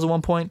Fruity Pebbles at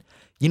one point.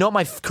 You know what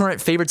my current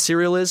favorite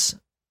cereal is?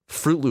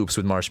 Fruit Loops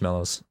with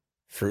marshmallows.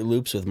 Fruit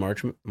Loops with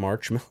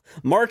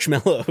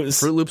marshmallows.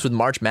 Fruit Loops with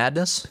March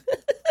Madness.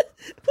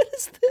 What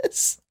is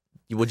this?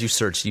 What'd you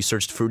search? You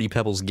searched Fruity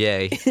Pebbles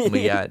gay. And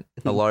we got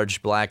a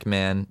large black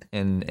man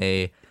in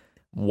a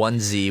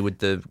onesie with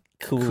the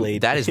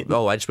Kool-Aid. That is.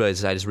 Oh, I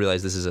just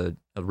realized this is a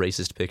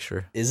racist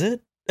picture. Is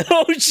it?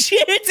 Oh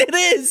shit!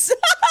 It is.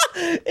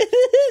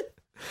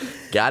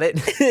 Got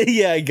it?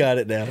 Yeah, I got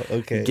it now.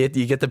 Okay.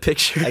 You get the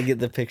picture? I get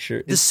the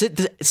picture. The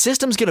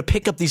system's going to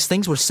pick up these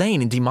things we're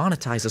saying and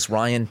demonetize us,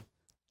 Ryan.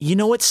 You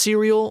know what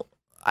cereal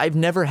I've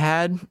never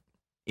had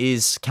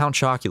is Count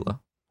Chocula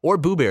or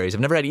Boo Berries.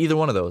 I've never had either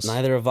one of those.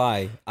 Neither have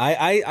I.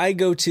 I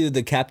go to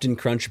the Captain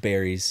Crunch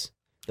berries.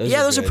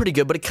 Those are pretty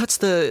good, but it cuts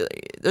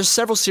there's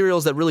several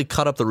cereals that really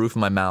cut up the roof of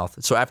my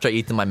mouth. So after I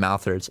eat them, my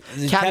mouth hurts.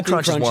 Captain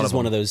Crunch is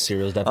one of those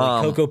cereals,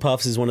 definitely. Cocoa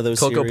Puffs is one of those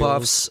cereals. Cocoa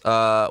Puffs.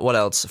 What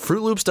else?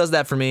 Fruit Loops does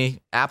that for me.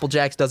 Apple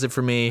Jacks does it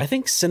for me. I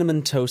think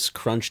Cinnamon Toast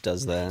Crunch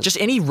does that. Just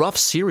any rough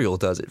cereal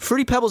does it.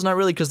 Fruity Pebbles, not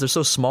really, because they're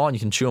so small and you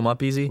can chew them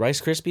up easy.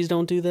 Rice Krispies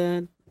don't do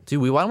that.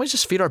 Dude, why don't we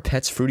just feed our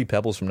pets Fruity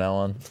Pebbles from now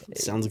on?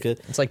 Sounds good.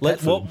 It's like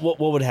pet food. What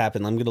would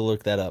happen? I'm going to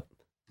look that up.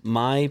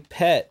 My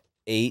pet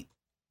ate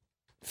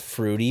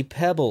Fruity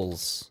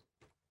Pebbles.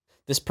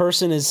 This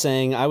person is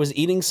saying, I was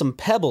eating some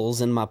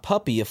pebbles and my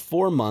puppy, a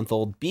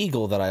 4-month-old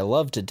beagle that I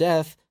love to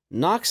death,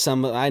 knocked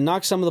some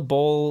of the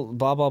bowl,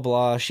 blah, blah,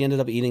 blah. She ended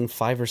up eating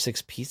 5 or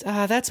 6 pieces.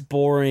 That's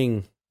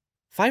boring.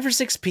 5 or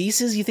 6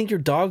 pieces? You think your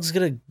dog's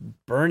going to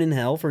burn in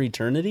hell for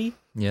eternity?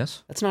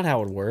 Yes. That's not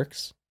how it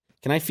works.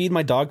 Can I feed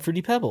my dog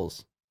Fruity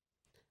Pebbles?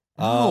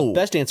 No.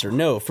 Best answer,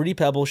 no. Fruity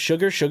Pebbles,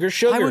 sugar.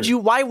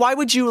 Why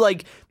would you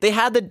like, they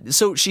had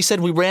so she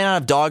said, we ran out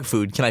of dog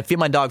food. Can I feed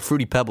my dog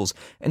Fruity Pebbles?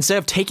 Instead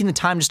of taking the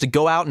time just to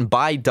go out and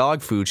buy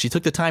dog food, she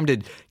took the time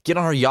to get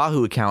on her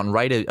Yahoo account and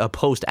write a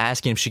post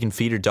asking if she can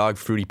feed her dog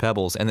Fruity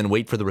Pebbles and then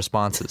wait for the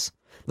responses.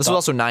 This was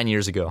also 9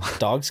 years ago.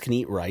 Dogs can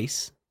eat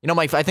rice? You know,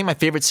 I think my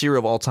favorite cereal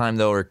of all time,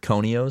 though, are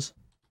Conios.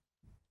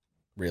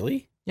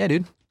 Really? Yeah,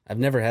 dude. I've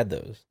never had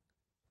those.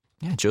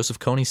 Yeah, Joseph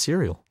Kony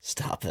cereal.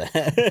 Stop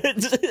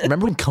that.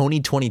 Remember when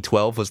Kony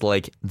 2012 was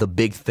like the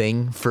big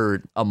thing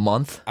for a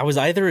month? I was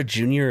either a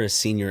junior or a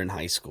senior in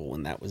high school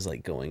when that was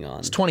like going on.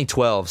 It's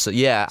 2012, so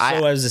yeah.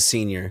 I was a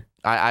senior.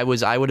 I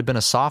would have been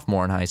a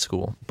sophomore in high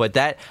school. But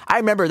I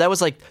remember that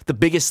was like the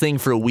biggest thing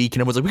for a week,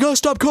 and everyone's like, we gotta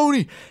stop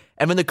Kony.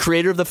 And when the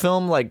creator of the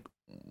film like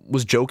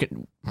was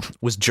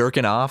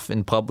jerking off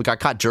in public,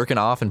 got caught jerking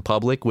off in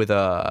public with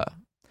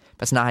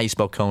that's not how you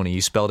spell Kony.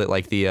 You spelled it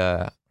like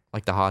the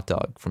hot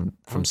dog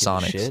from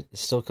Sonic. Shit, it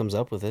still comes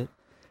up with it.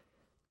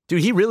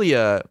 Dude, he really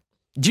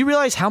do you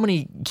realize how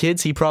many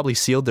kids he probably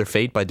sealed their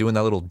fate by doing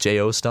that little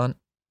J.O. stunt?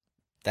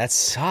 That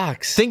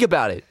sucks. Think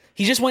about it.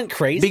 He just went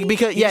crazy?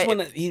 Because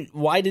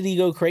why did he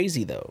go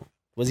crazy though?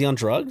 Was he on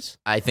drugs?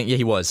 I think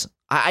he was.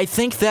 I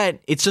think that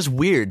it's just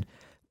weird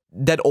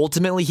that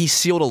ultimately he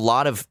sealed a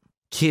lot of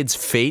kids'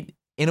 fate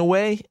in a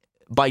way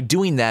by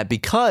doing that,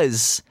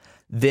 because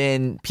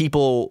then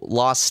people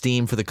lost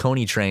steam for the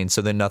Kony train,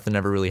 so then nothing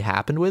ever really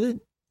happened with it.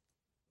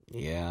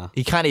 Yeah.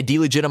 He kind of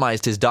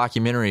delegitimized his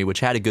documentary,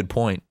 which had a good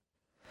point.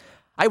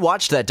 I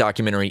watched that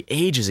documentary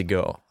ages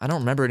ago. I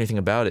don't remember anything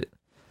about it.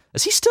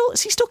 Is he still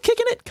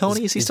kicking it?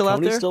 Kony, is he still out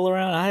there? Is Kony still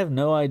around? I have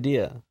no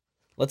idea.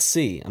 Let's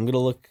see. I'm going to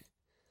look.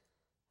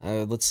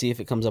 Let's see if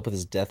it comes up with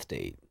his death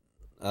date.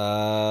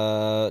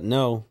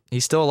 No.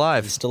 He's still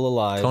alive. He's still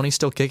alive. Kony's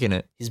still kicking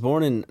it. He's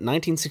born in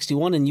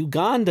 1961 in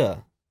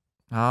Uganda.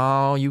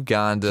 Oh,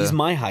 Uganda. He's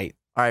my height.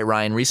 All right,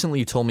 Ryan, recently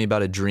you told me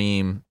about a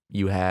dream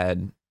you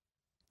had,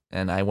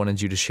 and I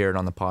wanted you to share it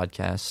on the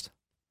podcast.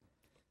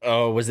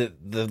 Oh, was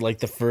it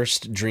the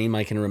first dream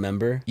I can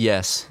remember?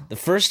 Yes. The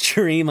first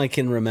dream I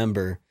can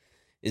remember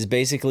is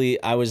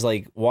basically I was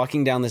like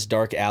walking down this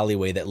dark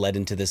alleyway that led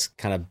into this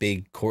kind of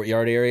big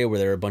courtyard area where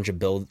there were a bunch of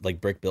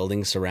brick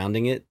buildings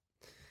surrounding it.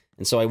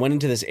 And so I went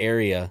into this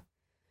area,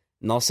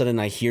 and all of a sudden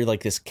I hear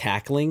like this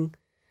cackling,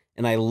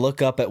 and I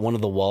look up at one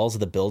of the walls of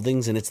the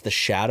buildings, and it's the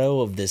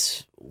shadow of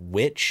this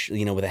witch,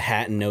 with a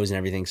hat and nose and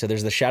everything. So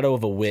there's the shadow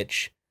of a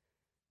witch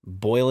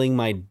boiling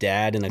my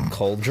dad in a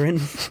cauldron.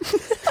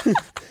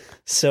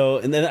 So,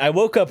 and then I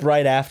woke up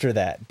right after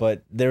that,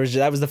 but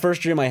that was the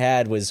first dream I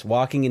had, was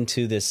walking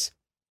into this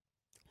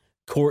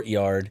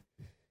courtyard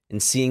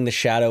and seeing the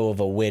shadow of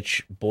a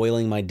witch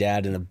boiling my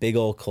dad in a big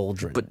old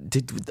cauldron. But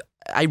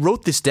I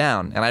wrote this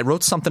down, and I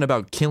wrote something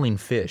about killing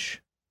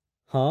fish.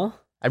 Huh?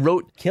 I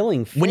wrote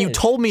Killing fish? When you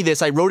told me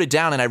this, I wrote it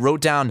down, and I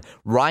wrote down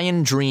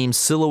Ryan dreams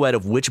silhouette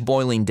of witch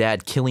boiling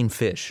dad killing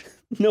fish.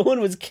 No one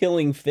was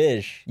killing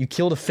fish. You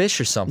killed a fish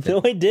or something.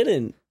 No, I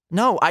didn't.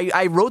 No,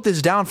 I wrote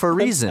this down for a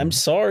reason. I'm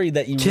sorry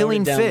that you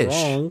Killing wrote it down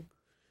fish. wrong.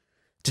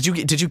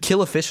 Did you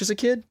kill a fish as a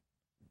kid?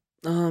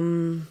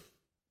 No.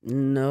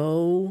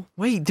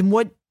 Wait, then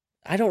what?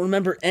 I don't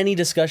remember any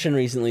discussion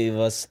recently of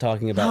us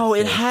talking about No,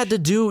 it fish. had to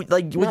do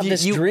like with Not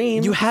this you,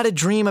 dream. You had a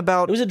dream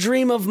about. It was a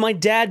dream of my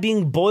dad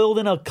being boiled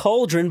in a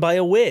cauldron by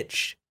a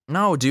witch.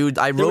 No, dude,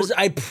 I wrote.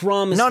 I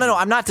promise. No, you.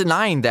 I'm not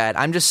denying that.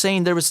 I'm just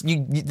saying there was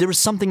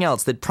something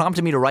else that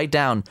prompted me to write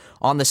down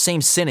on the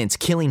same sentence,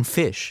 killing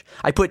fish.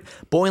 I put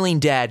boiling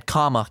dad,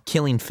 comma,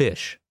 killing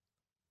fish.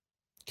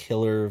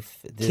 Killing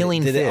fish.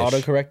 Did it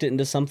autocorrect it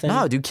into something?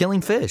 No, dude,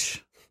 killing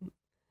fish.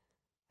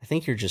 I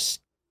think you're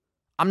just...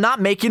 I'm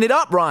not making it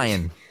up,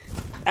 Ryan.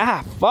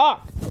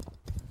 Fuck.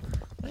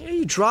 Why are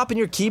you dropping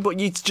your keyboard?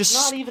 You just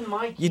Not even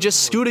my keyboard. You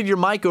just scooted your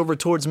mic over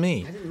towards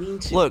me. I didn't mean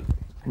to. Look,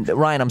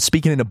 Ryan, I'm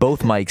speaking into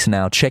both mics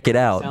now. Check it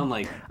out. Sound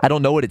like... I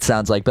don't know what it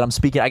sounds like, but I'm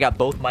speaking. I got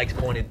both mics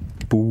pointed.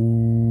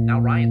 Now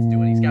Ryan's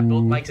doing it. He's got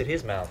both mics at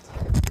his mouth.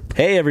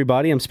 Hey,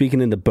 everybody. I'm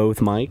speaking into both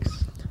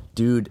mics.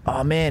 Dude,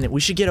 oh man,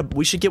 we should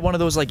get one of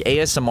those like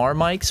ASMR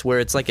mics where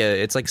it's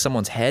like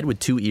someone's head with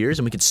two ears,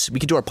 and we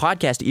could do our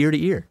podcast ear to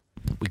ear.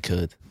 We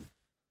could.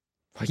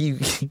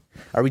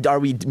 Are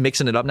we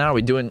mixing it up now? Are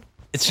we doing?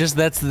 It's just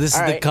this is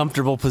the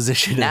comfortable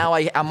position. Now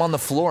I'm on the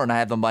floor and I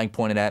have the mic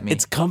pointed at me.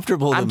 It's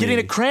comfortable. I'm getting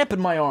a cramp in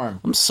my arm.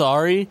 I'm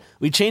sorry.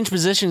 We changed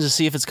positions to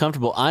see if it's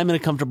comfortable. I'm in a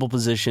comfortable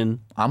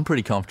position. I'm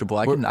pretty comfortable.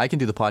 I can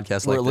do the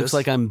podcast Where like it looks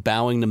like I'm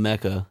bowing to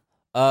Mecca.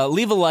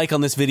 Leave a like on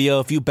this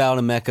video if you bow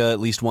to Mecca at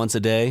least once a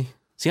day.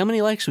 See how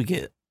many likes we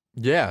get.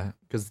 Yeah,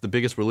 because it's the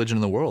biggest religion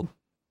in the world.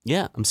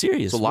 Yeah, I'm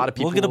serious. A lot of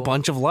people We'll get a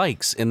bunch of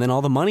likes, and then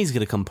all the money's going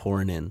to come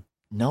pouring in.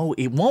 No,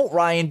 it won't,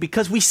 Ryan,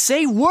 because we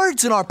say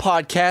words in our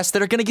podcast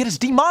that are going to get us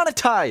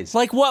demonetized.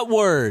 Like what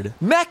word?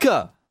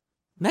 Mecca.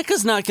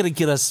 Mecca's not going to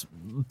get us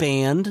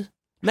banned.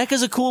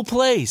 Mecca's a cool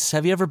place.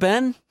 Have you ever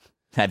been?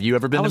 Have you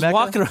ever been to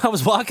Mecca? I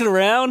was walking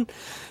around.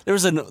 There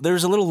was a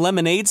little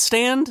lemonade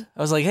stand.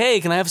 I was like, "Hey,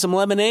 can I have some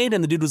lemonade?"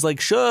 And the dude was like,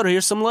 "Sure,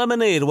 here's some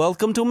lemonade.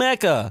 Welcome to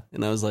Mecca."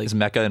 And I was like, Is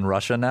Mecca in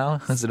Russia now?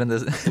 Is it in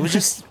this? It was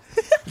just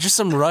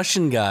some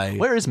Russian guy.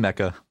 Where is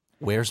Mecca?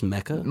 Where's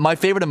Mecca? My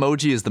favorite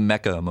emoji is the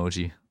Mecca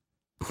emoji.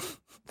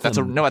 That's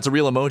a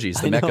real emoji.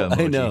 It's the Mecca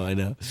emoji. I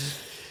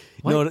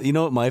know. You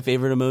know what my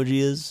favorite emoji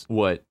is?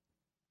 What?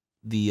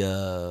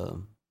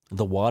 The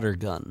water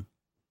gun.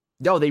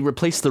 No, they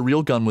replaced the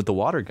real gun with the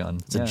water gun.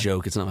 It's a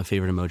joke. It's not my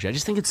favorite emoji. I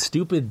just think it's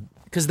stupid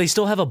because they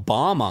still have a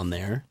bomb on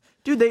there.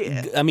 Dude,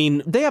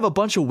 they have a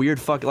bunch of weird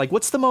like,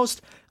 what's the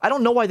most, I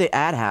don't know why they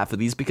add half of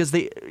these because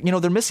they're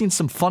missing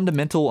some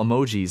fundamental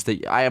emojis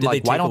that I am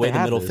like, why don't they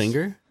have the middle this?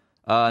 finger?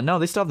 No,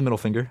 they still have the middle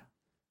finger.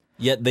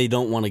 Yet they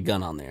don't want a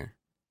gun on there.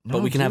 No,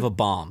 but we can have a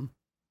bomb.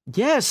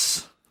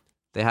 Yes.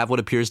 They have what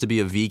appears to be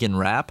a vegan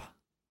rap.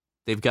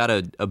 They've got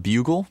a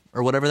bugle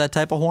or whatever that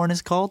type of horn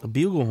is called. A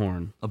bugle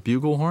horn. A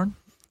bugle horn?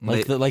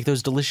 Like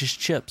those delicious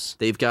chips.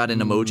 They've got an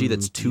emoji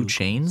that's two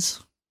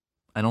chains.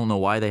 I don't know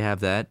why they have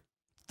that.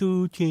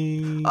 Two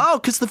chains. Oh,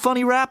 because the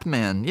funny rap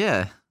man.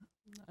 Yeah.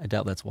 I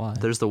doubt that's why.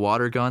 There's the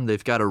water gun.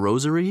 They've got a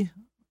rosary.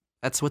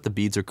 That's what the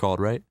beads are called,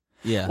 right?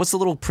 Yeah. What's the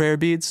little prayer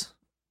beads?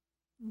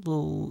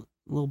 Little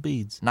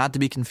beads. Not to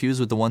be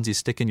confused with the ones you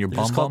stick in your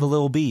bum. It's called the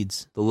little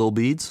beads. The little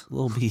beads?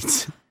 Little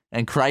beads.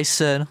 And Christ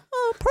said,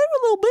 pray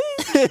with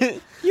little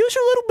beads. Use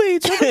your little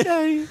beads every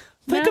day.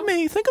 Think of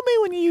me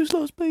when you use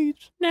those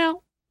beads.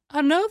 Now,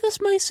 I know this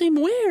may seem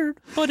weird,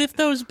 but if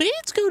those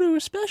beads go to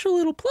a special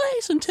little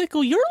place and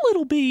tickle your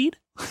little bead...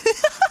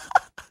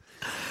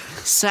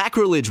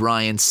 Sacrilege,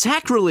 Ryan.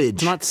 Sacrilege.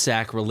 It's not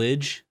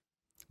sacrilege.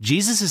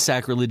 Jesus is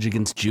sacrilege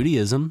against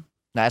Judaism.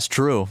 That's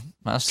true.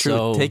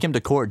 So, take him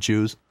to court,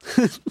 Jews.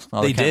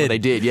 They did. They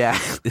did, yeah.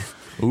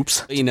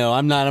 Oops. You know,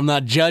 I'm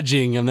not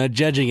judging. I'm not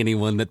judging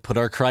anyone that put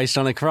our Christ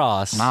on a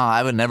cross. Nah,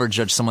 I would never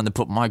judge someone that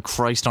put my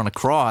Christ on a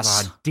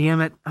cross. God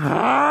damn it.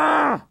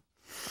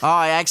 Oh,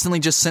 I accidentally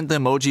just sent the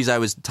emojis I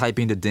was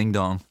typing to Ding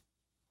Dong.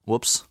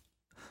 Whoops.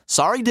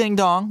 Sorry, Ding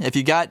Dong. If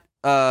you got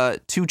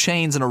two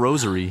chains and a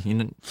rosary,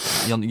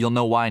 you'll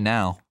know why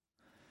now.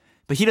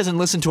 But he doesn't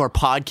listen to our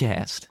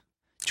podcast.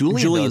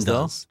 Julian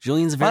does.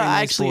 Julian's a very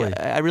nice boy.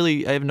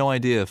 I have no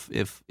idea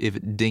if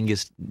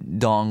Dingus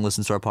Dong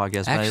listens to our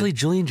podcast. Actually,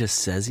 Julian just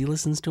says he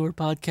listens to our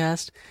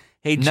podcast.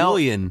 Hey,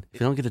 Julian, if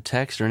you don't get a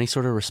text or any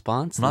sort of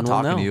response, I'm not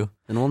talking to you.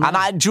 Then we'll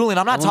know. Julian,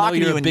 I'm not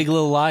talking to you. You're a big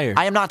little liar.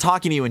 I am not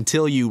talking to you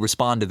until you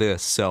respond to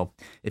this. So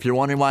if you're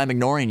wondering why I'm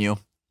ignoring you,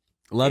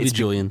 love you,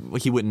 Julian.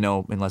 He wouldn't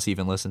know unless he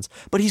even listens.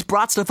 But he's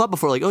brought stuff up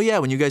before, like, oh yeah,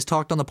 when you guys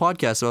talked on the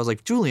podcast. So I was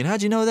like, Julian,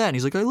 how'd you know that? And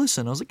he's like, I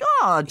listen. I was like,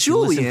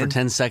 Julian. He listened for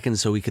 10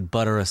 seconds so we could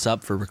butter us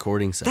up for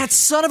recording sessions. That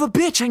son of a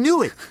bitch, I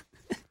knew it.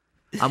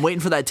 I'm waiting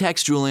for that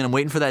text, Julian. I'm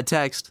waiting for that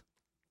text.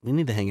 We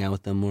need to hang out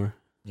with them more.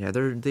 Yeah,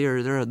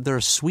 they're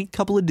a sweet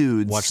couple of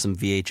dudes. Watch some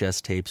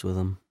VHS tapes with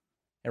them.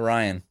 Hey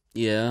Ryan,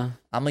 Yeah.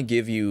 I'm gonna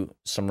give you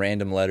some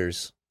random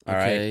letters. All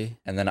right, Okay.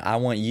 and then I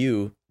want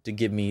you to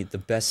give me the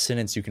best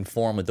sentence you can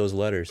form with those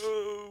letters.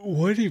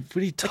 What are you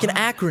Like an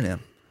acronym.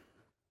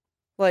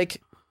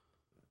 Like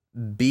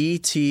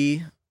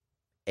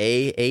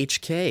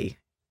BTAHK.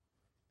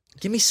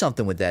 Give me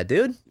something with that,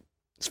 dude.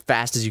 As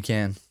fast as you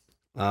can.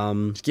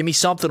 Give me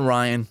something,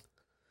 Ryan.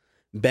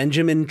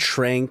 Benjamin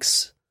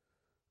Trank's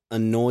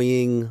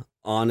annoying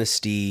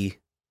honesty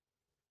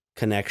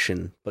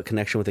connection, but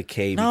connection with a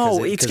K.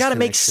 No, it's got to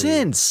make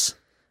connection- sense.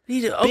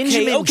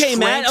 Okay, okay,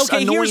 Matt. Trank's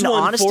Okay, here's annoying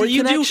one honesty for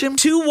you. connection?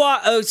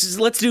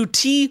 Let's do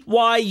TYULKM.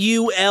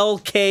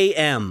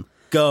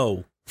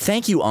 Go.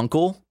 Thank you,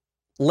 Uncle.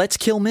 Let's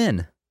kill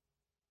men.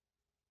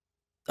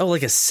 Oh,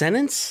 like a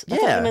sentence? I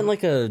thought Yeah. you meant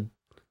like a.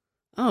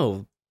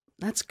 Oh,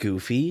 that's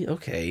goofy.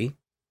 Okay,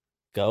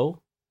 go.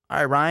 All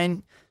right,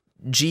 Ryan.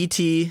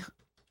 GTBCSAT.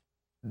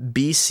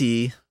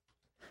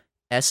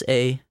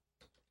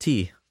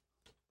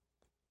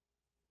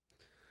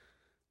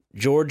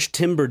 George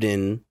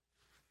Timberden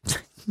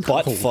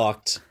butt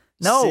fucked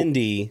No.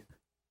 Cindy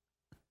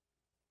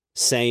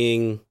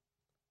saying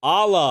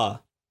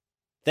Allah,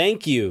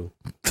 thank you.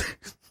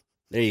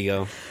 There you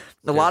go.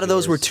 A lot of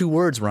those were yours. 2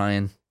 words,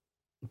 Ryan.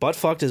 Butt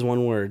fucked is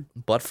one word.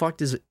 Butt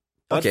fucked is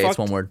Butt okay. It's fucked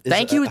 1 word. is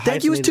Thank you. a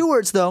Thank you is hyphenated- 2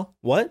 words though.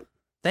 What?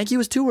 Thank you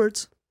is 2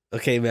 words.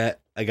 Okay, Matt,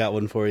 I got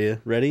one for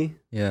you. Ready?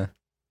 Yeah.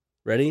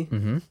 Ready?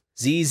 Mm-hmm.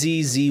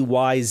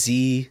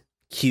 ZZZYZQQT.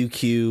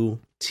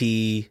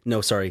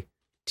 No, sorry.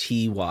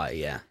 TY.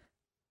 Yeah.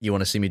 You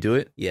want to see me do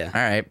it? Yeah.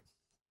 All right.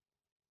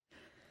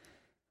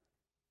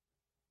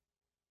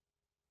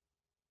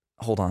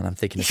 Hold on, I'm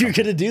thinking. of You're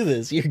something. gonna do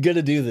this. You're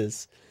gonna do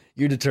this.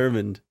 You're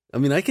determined. I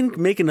mean, I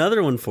can make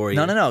another one for you.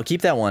 No.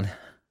 Keep that one.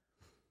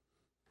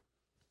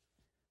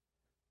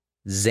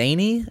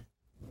 Zany,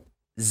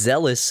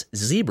 zealous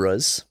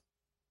zebras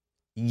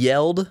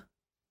yelled,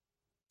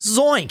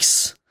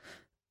 "Zoinks!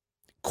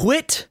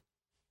 Quit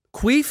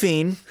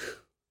queefing."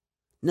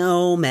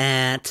 No,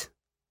 Matt.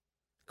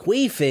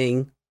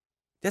 Queefing.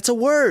 That's a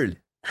word.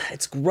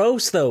 It's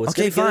gross, though. It's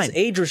Okay, gonna get us fine.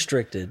 age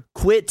restricted.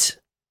 Quit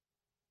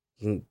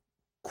Mm,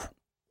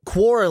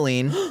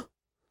 quarreling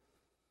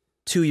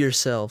to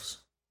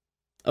yourselves.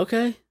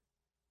 Okay.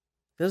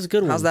 That was a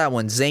good one. How's that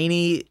one?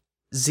 Zany.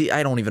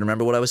 I don't even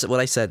remember what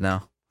I said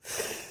now.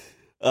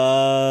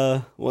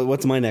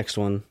 What's my next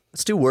one?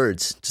 Let's do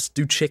words. Just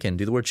do chicken.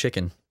 Do the word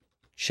chicken.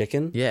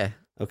 Chicken? Yeah.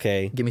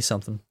 Okay. Give me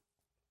something.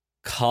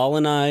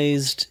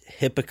 Colonized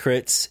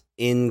hypocrites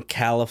in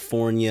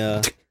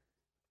California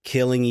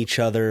killing each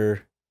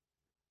other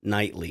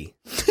nightly.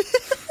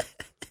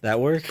 That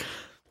work?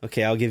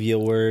 Okay, I'll give you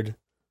a word.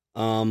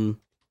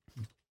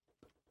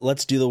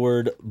 Let's do the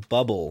word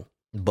bubble.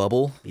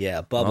 Bubble.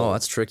 Yeah, bubble. Oh,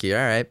 that's tricky.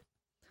 All right.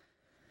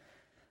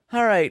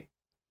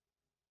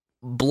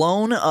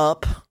 Blown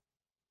up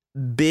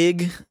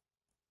big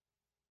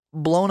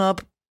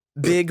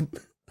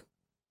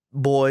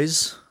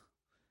boys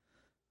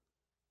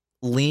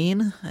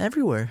lean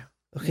everywhere.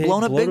 Okay,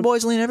 blown up blown big up-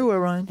 boys lean everywhere,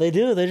 Ryan. They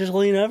do. They just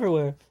lean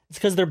everywhere. It's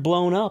because they're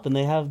blown up and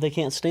they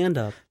can't stand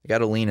up. You got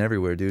to lean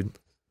everywhere, dude.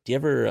 Do you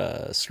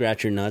ever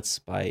scratch your nuts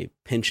by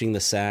pinching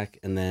the sack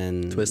and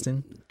then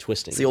Twisting?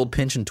 Twisting. It's the old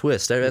pinch and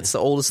twist. That's the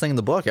oldest thing in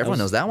the book. Everyone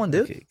knows that one,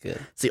 dude. Okay, good.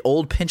 It's the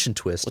old pinch and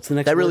twist. What's the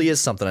next That really word?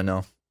 is something I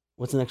know.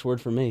 What's the next word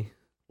for me?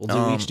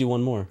 We'll each do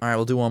one more. All right,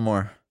 we'll do one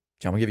more.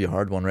 I'm going to give you a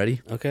hard one.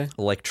 Ready? Okay.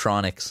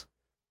 Electronics.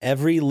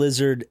 Every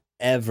lizard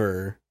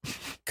ever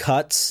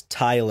cuts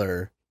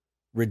Tyler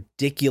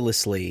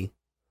ridiculously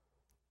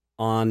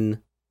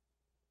on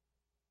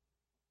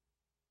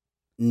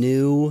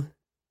new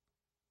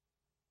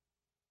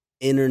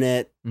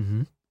internet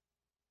Mm-hmm.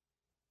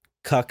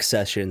 cuck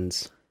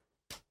sessions.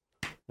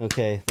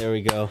 Okay, there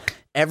we go.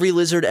 Every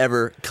lizard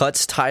ever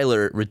cuts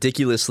Tyler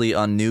ridiculously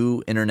on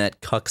new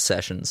internet cuck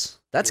sessions.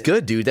 That's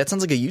good, dude. That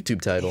sounds like a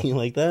YouTube title. You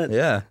like that?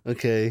 Yeah.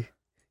 Okay.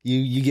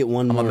 You get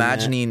one I'm more.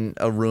 imagining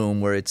a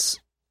room where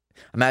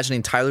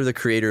imagining Tyler the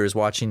creator is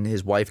watching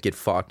his wife get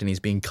fucked and he's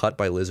being cut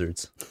by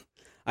lizards. Matt.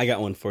 I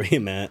got one for you,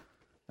 Matt.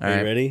 All Are right.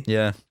 you ready?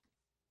 Yeah.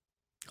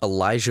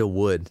 Elijah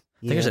Wood. I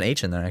think there's Yeah. an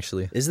H in there,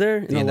 actually. Is there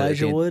an The end of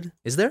Elijah the- Wood?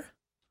 Is there?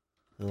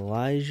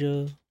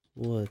 Elijah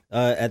Wood.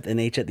 At an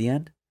H at the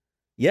end?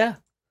 Yeah.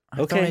 I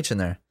throw an Okay. H in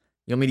there.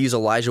 You want me to use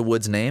Elijah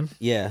Wood's name?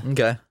 Yeah.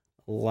 Okay.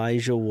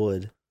 Elijah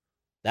Wood.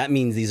 That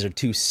means these are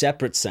two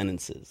separate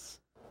sentences.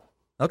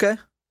 Okay.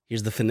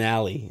 Here's the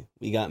finale.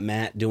 We got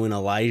Matt doing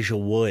Elijah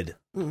Wood.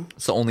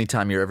 It's the only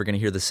time you're ever going to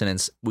hear the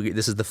sentence.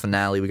 This is the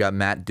finale. We got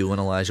Matt doing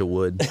Elijah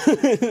Wood.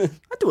 I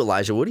do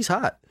Elijah Wood. He's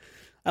hot.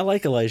 I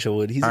like Elijah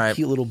Wood. He's All a right.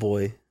 cute little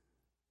boy.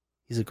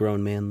 He's a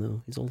grown man,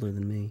 though. He's older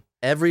than me.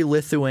 Every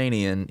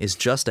Lithuanian is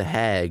just a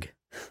hag.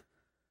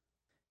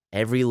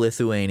 Every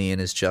Lithuanian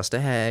is just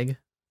a hag.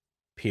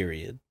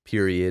 Period.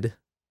 Period.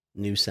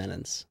 New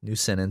sentence. New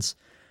sentence.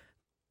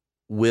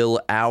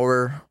 Will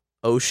our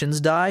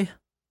oceans die?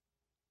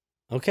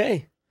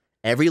 Okay.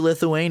 Every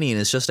Lithuanian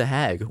is just a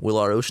hag. Will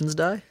our oceans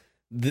die?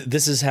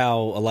 This is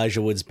how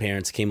Elijah Wood's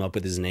parents came up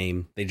with his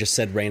name. They just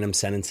said random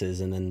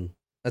sentences and then...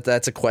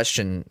 That's a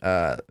question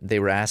they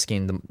were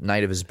asking the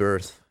night of his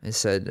birth. They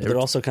said... They're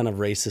also kind of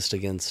racist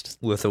against...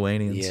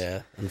 Lithuanians.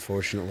 Yeah,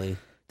 unfortunately.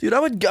 Dude, I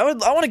want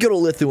to go to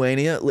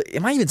Lithuania.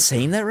 Am I even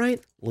saying that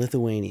right?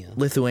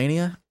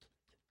 Lithuania?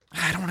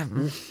 I don't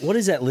want to... What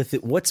is that?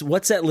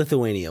 What's at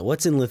Lithuania?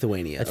 What's in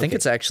Lithuania? I think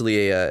it's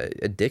actually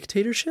a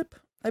dictatorship,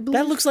 I believe.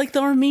 That looks like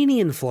the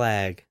Armenian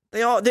flag.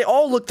 They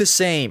all look the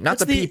same. Not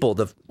the people.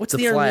 What's the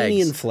the flags.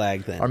 Armenian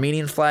flag then?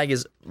 Armenian flag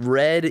is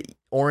red,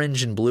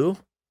 orange, and blue.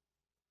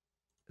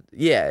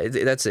 Yeah,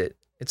 that's it.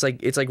 It's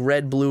like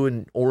red, blue,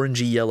 and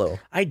orangey yellow.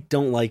 I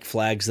don't like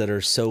flags that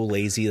are so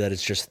lazy that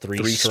it's just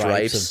three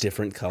stripes of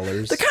different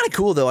colors. They're kind of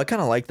cool though. I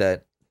kind of like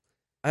that.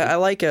 I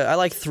like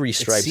three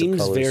stripes. It seems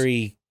of colors.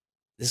 very.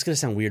 This is gonna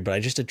sound weird, but I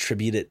just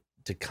attribute it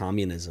to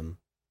communism.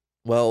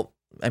 Well,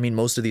 I mean,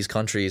 most of these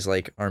countries,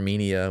 like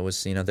Armenia,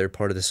 was they're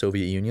part of the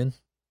Soviet Union.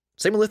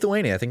 Same with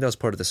Lithuania. I think that was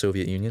part of the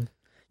Soviet Union.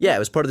 Yeah, it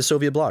was part of the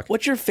Soviet bloc.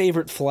 What's your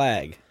favorite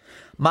flag?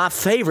 My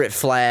favorite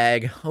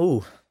flag.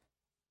 Oh,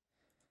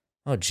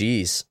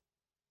 geez.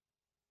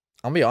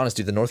 I'll be honest,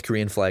 dude. The North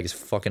Korean flag is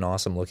fucking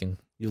awesome looking.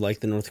 You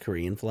like the North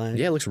Korean flag?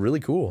 Yeah, it looks really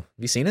cool.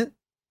 Have you seen it?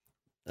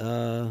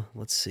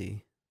 Let's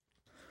see.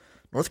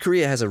 North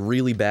Korea has a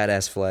really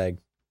badass flag.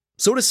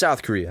 So does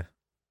South Korea.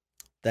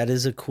 That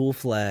is a cool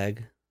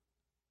flag.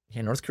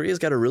 Yeah, North Korea's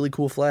got a really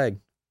cool flag.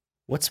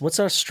 What's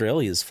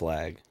Australia's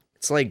flag?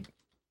 It's like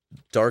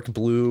dark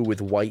blue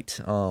with white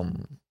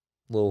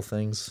little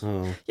things.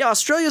 Oh. Yeah,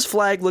 Australia's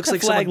flag looks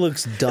like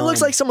looks dumb. It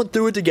looks like someone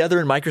threw it together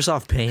in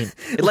Microsoft Paint.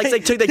 It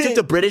they took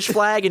the British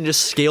flag and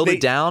just scaled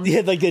it down.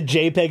 Yeah, like the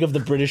JPEG of the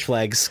British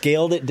flag,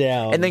 scaled it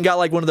down. And then got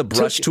like one of the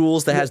brush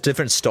tools that has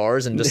different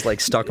stars and just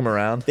like stuck them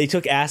around. They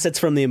took assets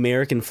from the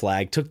American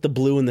flag, took the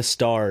blue and the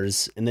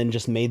stars, and then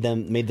just made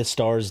the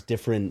stars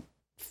different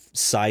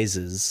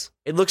sizes.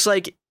 It looks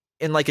like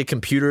in like a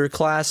computer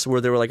class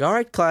where they were like, all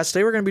right, class,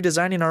 today we're going to be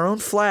designing our own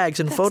flags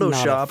in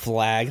Photoshop. Not a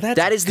flag.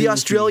 That is the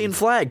Australian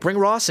flag. Bring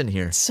Ross in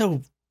here.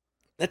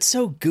 That's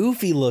so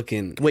goofy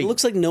looking. Wait. It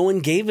looks like no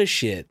one gave a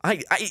shit.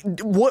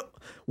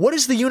 What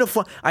is the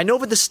uniform? I know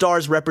what the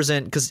stars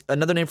represent, because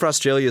another name for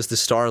Australia is the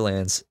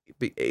Starlands,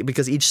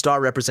 because each star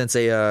represents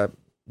a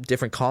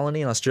different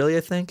colony in Australia,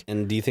 I think.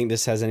 And do you think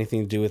this has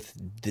anything to do with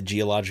the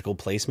geological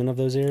placement of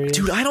those areas?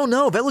 Dude, I don't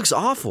know. That looks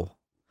awful.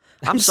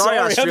 I'm sorry,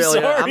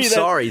 Australia. I'm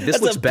sorry.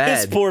 This looks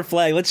bad. Piss poor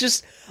flag.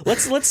 Let's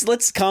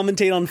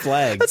commentate on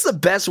flags. That's the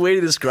best way to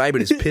describe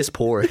it. Is piss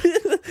poor.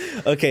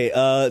 Okay.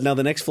 Now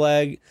the next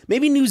flag.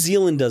 Maybe New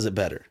Zealand does it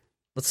better.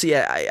 Let's see.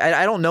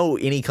 I don't know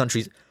any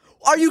countries.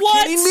 Are you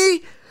kidding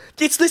me?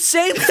 It's the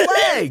same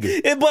flag,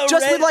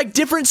 just with like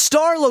different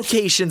star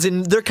locations,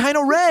 and they're kind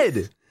of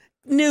red.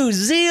 New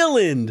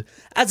Zealand.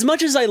 As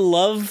much as I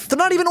love, they're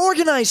not even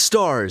organized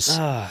stars.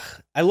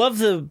 I love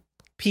the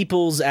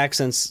people's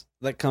accents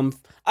that come.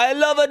 I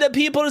love the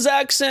people's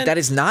accent. That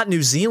is not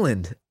New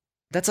Zealand.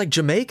 That's like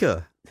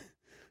Jamaica.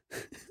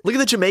 Look at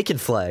the Jamaican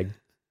flag.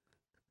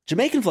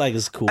 Jamaican flag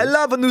is cool. I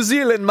love a New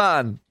Zealand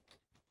man.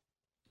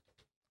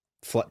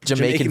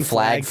 Jamaican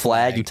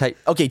flag. You type.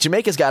 Okay,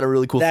 Jamaica's got a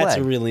really cool flag. That's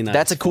a really nice.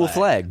 That's a cool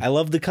flag. I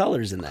love the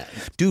colors in that.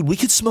 Dude, we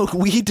could smoke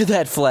weed to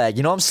that flag.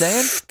 You know what I'm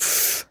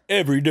saying?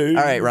 Every day.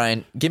 All right,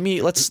 Ryan.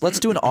 Let's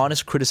do an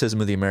honest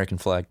criticism of the American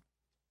flag.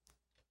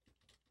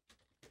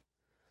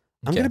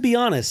 I'm going to be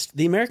honest.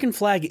 The American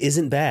flag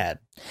isn't bad.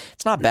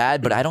 It's not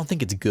bad, but I don't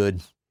think it's good.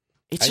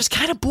 It's just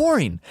kind of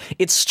boring.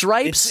 It's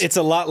stripes. It's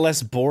a lot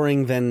less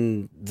boring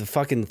than the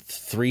fucking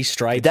three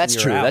stripes. That's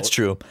true. That's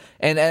true.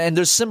 And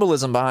there's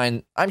symbolism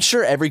behind. I'm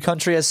sure every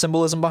country has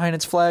symbolism behind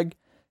its flag.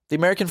 The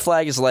American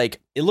flag is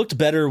like, it looked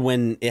better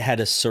when it had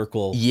a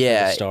circle.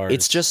 Yeah, with stars.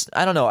 It's just,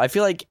 I don't know. I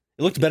feel like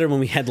it looked better when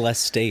we had less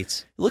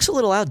states. It looks a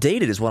little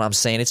outdated, is what I'm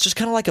saying. It's just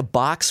kind of like a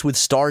box with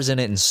stars in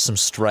it and some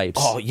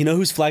stripes. Oh, you know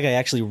whose flag I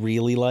actually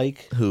really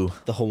like? Who?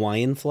 The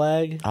Hawaiian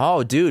flag.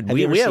 Oh, dude,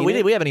 we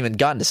haven't even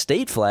gotten to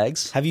state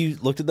flags. Have you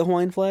looked at the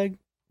Hawaiian flag?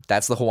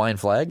 That's the Hawaiian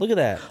flag? Look at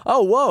that.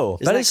 Oh, whoa.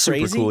 Isn't that super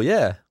crazy? Cool,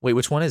 yeah. Wait,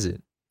 which one is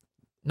it?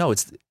 No,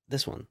 it's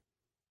this one.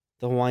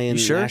 The Hawaiian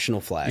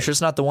national flag. You sure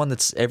it's not the one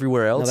that's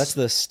everywhere else? No, that's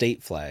the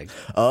state flag.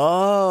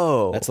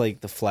 Oh. That's like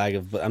the flag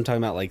of, I'm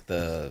talking about like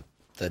the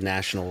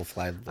national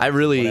flag.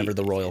 Whatever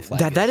the royal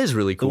flag that is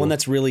really cool. The one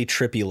that's really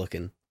trippy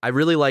looking. I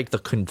really like the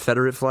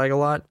Confederate flag a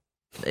lot.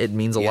 It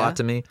means a lot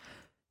to me.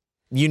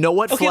 You know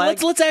what flag?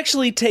 Okay, let's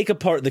actually take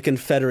apart the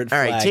Confederate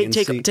flag. All right,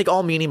 take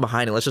all meaning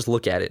behind it. Let's just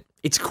look at it.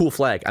 It's a cool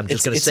flag. I'm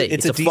just going to say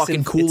it's a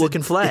fucking cool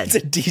looking flag. It's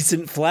a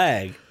decent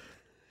flag.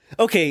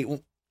 Okay.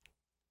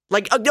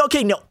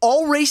 No,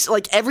 all race,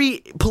 like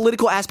every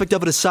political aspect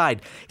of it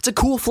aside, it's a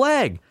cool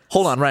flag.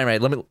 Hold on,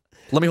 Ryan,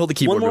 let me hold the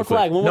keyboard. One more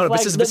flag. One more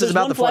flag. This is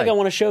about the flag. I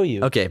want to show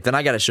you. Okay, then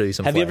I got to show you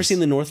some. Have you ever seen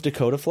the North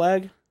Dakota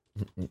flag?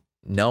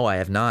 No, I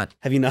have not.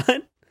 Have you not?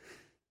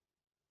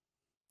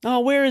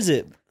 Oh, where is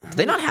it? Do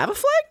they not have a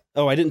flag?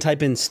 Oh, I didn't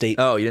type in state.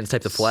 Oh, you didn't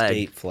type the flag.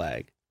 State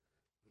flag.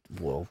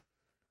 Whoa.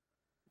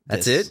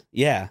 That's it?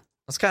 Yeah.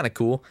 That's kind of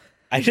cool.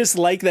 I just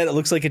like that it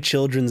looks like a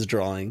children's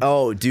drawing.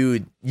 Oh,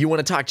 dude, you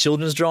want to talk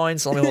children's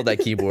drawings? Let me hold that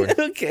keyboard.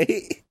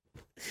 Okay.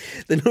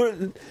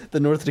 The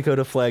North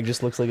Dakota flag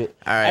just looks like it.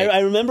 All right.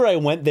 I remember I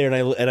went there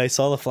and I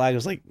saw the flag. I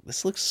was like,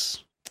 this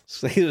looks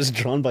like it was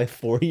drawn by a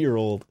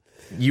 4-year-old.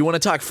 You want to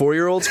talk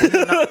 4-year-olds?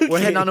 We're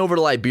heading on over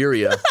to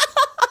Liberia.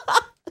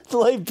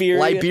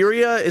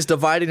 Liberia is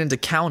divided into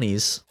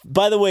counties.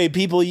 By the way,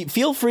 people,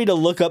 feel free to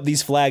look up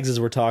these flags as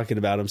we're talking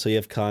about them so you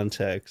have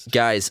context.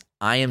 Guys,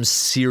 I am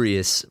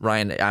serious.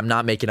 Ryan, I'm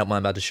not making up what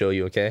I'm about to show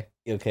you, okay?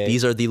 Okay.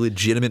 These are the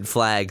legitimate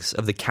flags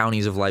of the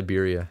counties of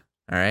Liberia.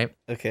 All right?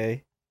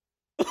 Okay.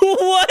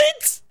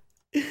 What?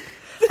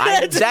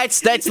 That's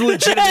the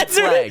legitimate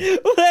flag.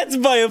 That's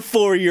by a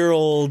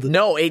 4-year-old.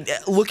 No,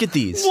 look at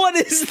these. What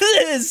is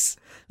this?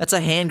 That's a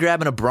hand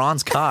grab and a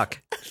bronze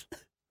cock.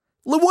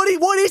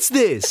 What is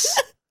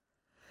this?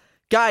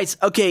 Guys,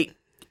 okay,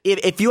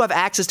 if you have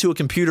access to a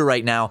computer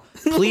right now,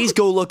 please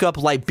go look up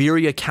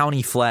Liberia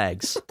County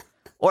flags.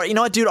 Or you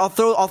know what, dude, I'll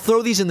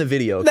throw these in the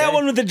video. Okay? That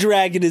one with the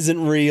dragon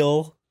isn't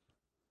real.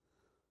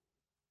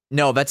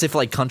 No, that's if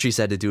like countries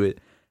had to do it.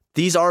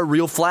 These are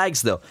real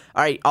flags though.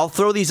 All right, I'll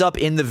throw these up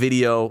in the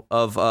video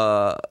of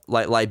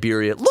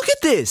Liberia. Look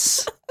at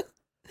this.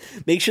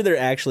 Make sure they're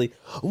actually.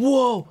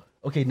 Whoa.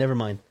 Okay, never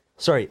mind.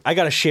 Sorry, I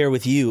gotta share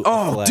with you.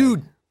 Oh,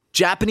 dude,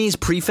 Japanese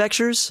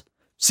prefectures.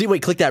 See,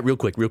 wait, click that real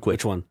quick.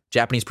 Which one?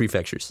 Japanese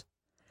prefectures.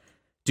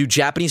 Dude,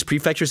 Japanese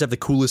prefectures have the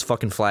coolest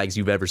fucking flags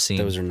you've ever seen.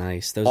 Those are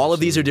nice. All of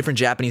these are different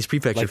Japanese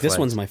prefecture like flags. This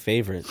one's my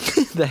favorite.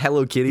 The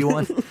Hello Kitty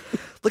one.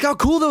 Look how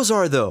cool those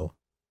are, though.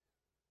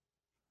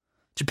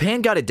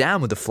 Japan got it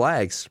down with the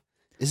flags.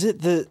 Is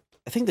it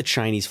I think the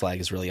Chinese flag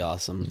is really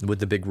awesome. With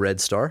the big red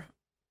star?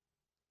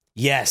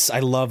 Yes, I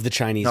love the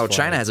Chinese flag.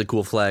 China has a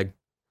cool flag.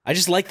 I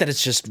just like that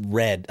it's just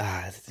red.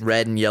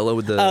 Red and yellow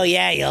with the... Oh,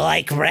 yeah, you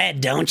like red,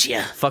 don't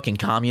you? Fucking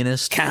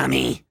communist.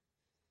 Commie.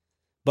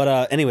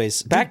 But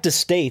anyways, back to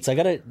states.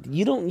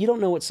 You don't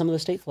know what some of the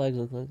state flags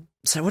look like.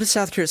 So what is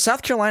South Carolina?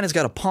 South Carolina's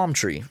got a palm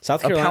tree.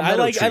 South Carolina.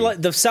 I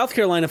like the South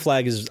Carolina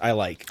flag I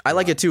like. I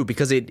like it too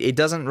because it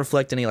doesn't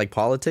reflect any like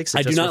politics.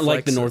 I do not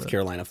like the North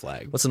Carolina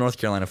flag. What's the North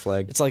Carolina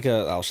flag? It's like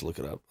I'll just look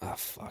it up. Ah,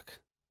 fuck.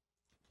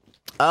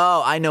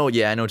 Oh, I know.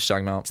 Yeah, I know what you're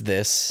talking about. It's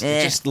this.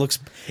 It just looks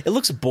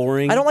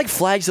boring. I don't like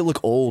flags that look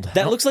old.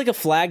 That looks like a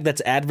flag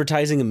that's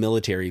advertising a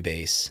military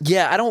base.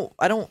 Yeah, I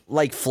don't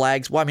like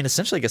flags. Well, I mean,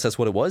 essentially, I guess that's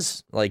what it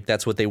was. Like,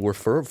 that's what they were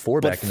for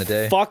back in the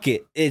day. Fuck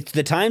it.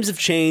 The times have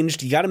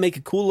changed. You got to make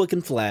a cool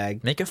looking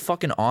flag. Make a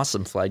fucking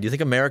awesome flag. Do you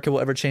think America will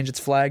ever change its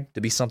flag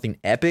to be something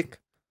epic?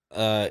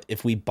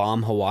 If we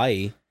bomb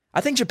Hawaii. I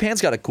think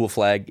Japan's got a cool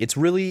flag. It's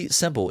really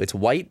simple. It's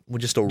white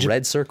with just a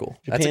red circle.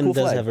 That's a cool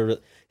flag.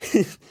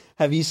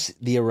 Have you seen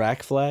the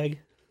Iraq flag?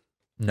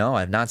 No,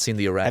 I've not seen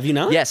the Iraq. Have you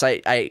not? Yes,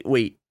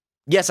 wait.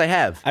 Yes, I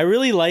have. I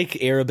really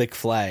like Arabic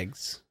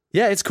flags.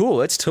 Yeah, it's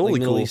cool. It's totally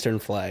Middle cool. Eastern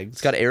flags.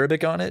 It's got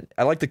Arabic on it.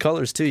 I like the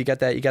colors too. You got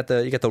that. You got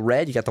the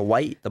red. You got the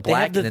white, the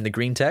black, and then the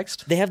green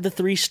text. They have the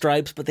 3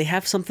 stripes, but they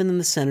have something in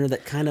the center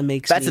that kind of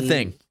makes. That's the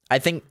thing. I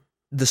think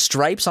the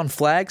stripes on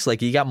flags,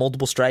 like you got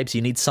multiple stripes,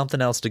 you need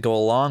something else to go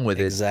along with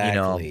it.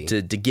 Exactly.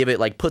 To give it,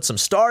 like, put some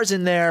stars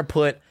in there,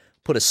 put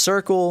a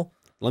circle.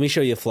 Let me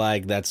show you a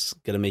flag that's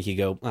gonna make you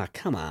go,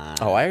 come on.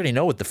 Oh, I already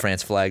know what the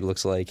France flag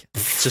looks like.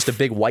 It's just a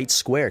big white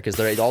square because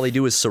all they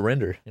do is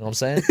surrender. You know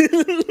what I'm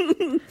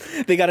saying?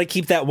 They got to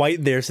keep that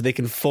white there so they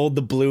can fold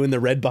the blue and the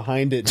red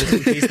behind it just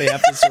in case they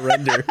have to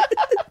surrender.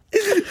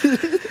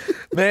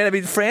 Man, I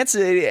mean, France,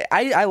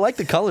 I like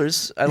the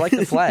colors. I like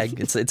the flag.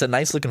 It's a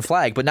nice looking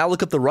flag. But now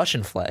look up the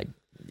Russian flag.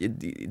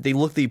 They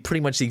look pretty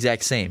much the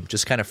exact same,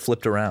 just kind of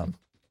flipped around.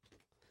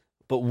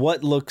 But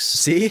what looks...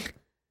 See?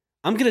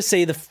 I'm going to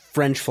say the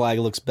French flag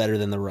looks better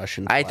than the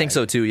Russian flag. I think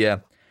so too, yeah.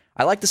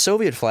 I like the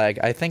Soviet flag.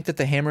 I think that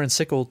the hammer and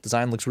sickle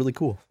design looks really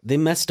cool. They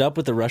messed up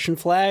with the Russian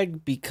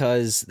flag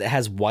because it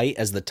has white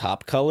as the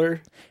top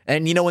color.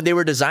 And, when they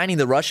were designing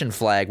the Russian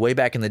flag way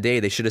back in the day,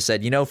 they should have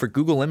said, for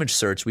Google image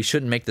search, we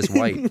shouldn't make this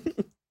white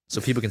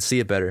so people can see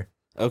it better.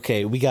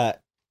 Okay,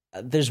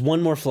 there's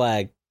one more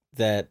flag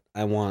that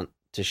I want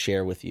to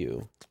share with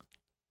you.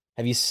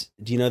 Do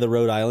you know the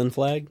Rhode Island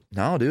flag?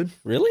 No, dude.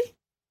 Really?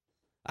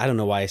 I don't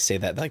know why I say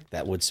that. Like,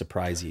 that would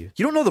surprise you.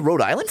 You don't know the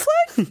Rhode Island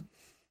flag?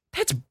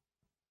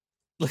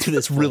 Look at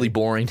this, really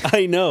boring.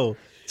 I know.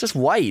 It's just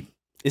white.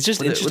 It's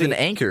just with an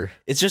anchor.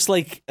 It's just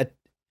like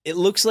it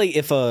looks like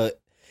if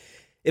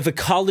a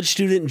college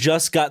student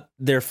just got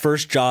their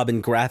first job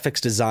in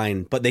graphics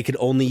design, but they could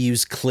only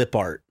use clip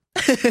art.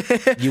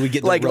 You would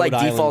get the like Rhode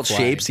Island default flag.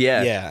 shapes.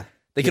 Yeah, yeah.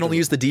 They can only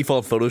use the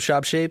default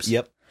Photoshop shapes.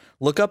 Yep.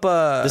 Look up.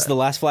 This is the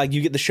last flag.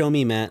 You get to show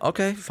me, Matt.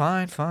 Okay,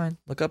 fine.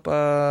 Look up.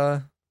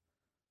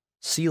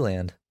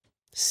 Sealand.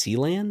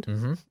 Sealand?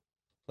 Mm-hmm.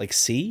 Like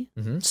sea?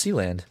 Mm-hmm.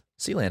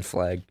 Sealand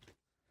flag.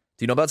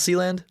 Do you know about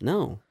Sealand?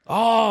 No.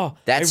 Oh,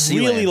 that's I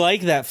really Sealand.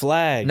 like that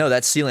flag. No,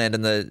 that's Sealand,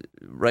 and the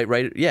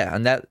right, yeah,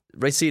 and that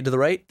right seat to the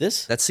right.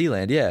 This? That's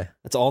Sealand. Yeah,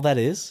 that's all that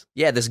is.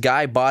 Yeah, this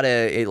guy bought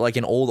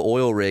an old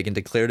oil rig and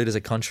declared it as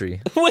a country.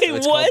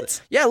 Wait, so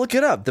what? Yeah, look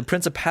it up. The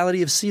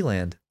Principality of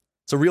Sealand.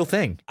 It's a real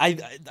thing. I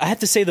have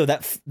to say though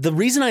that the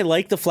reason I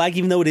like the flag,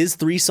 even though it is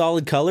 3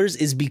 solid colors,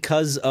 is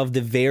because of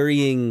the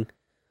varying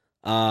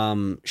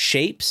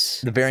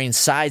shapes, The varying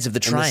size of the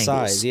triangles.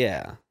 and the size.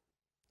 Yeah.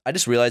 I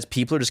just realized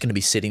people are just going to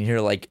be sitting here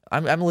like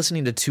I'm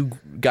listening to 2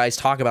 guys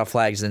talk about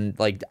flags and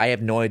like I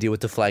have no idea what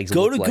the flags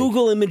Go look to like.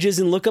 Google Images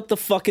and look up the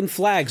fucking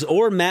flags,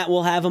 or Matt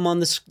will have them on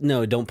the.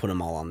 No, don't put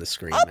them all on the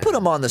screen. I'll Matt. put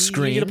them on the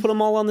screen. You're gonna put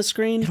them all on the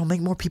screen? It'll make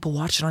more people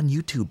watch it on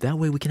YouTube. That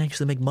way we can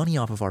actually make money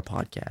off of our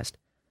podcast.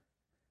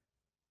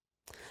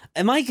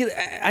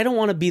 I don't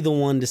want to be the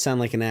one to sound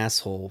like an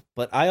asshole,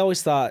 but I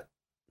always thought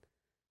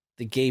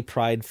the gay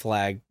pride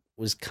flag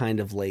was kind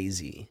of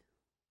lazy.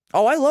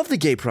 Oh, I love the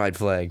gay pride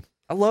flag.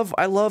 I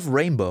love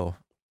rainbow.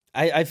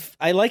 I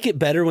like it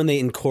better when they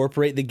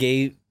incorporate the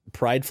gay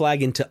pride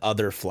flag into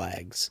other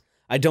flags.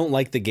 I don't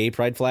like the gay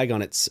pride flag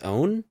on its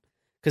own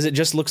because it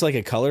just looks like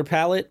a color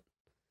palette.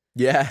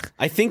 Yeah.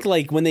 I think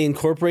like when they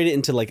incorporate it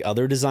into like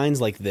other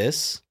designs like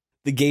this,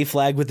 the gay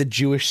flag with the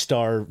Jewish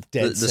star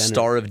dead The center.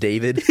 Star of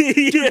David.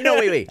 Yeah. No,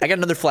 wait. I got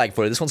another flag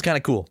for you. This one's kind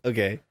of cool.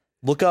 Okay.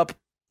 Look up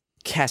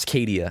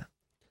Cascadia.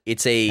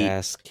 It's a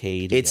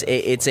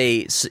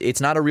Cascadia.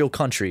 it's not a real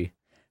country,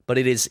 but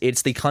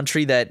it's the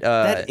country that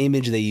that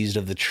image they used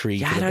of the tree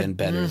Yeah, could have that- been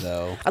better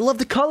though. I love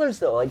the colors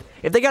though. Like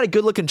if they got a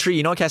good looking tree,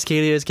 you know what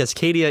Cascadia is?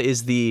 Cascadia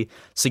is the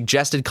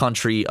suggested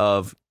country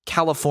of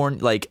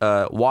California, like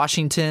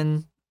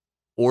Washington,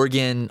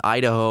 Oregon,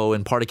 Idaho,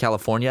 and part of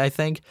California, I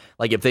think.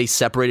 Like if they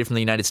separated from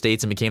the United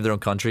States and became their own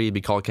country, it'd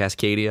be called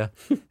Cascadia,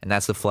 and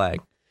that's the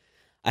flag.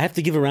 I have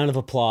to give a round of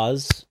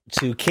applause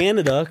to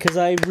Canada because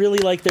I really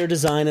like their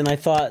design and I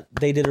thought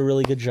they did a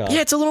really good job.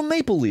 Yeah, it's a little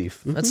maple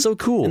leaf. That's so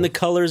cool. And the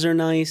colors are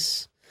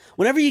nice.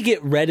 Whenever you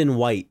get red and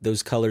white,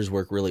 those colors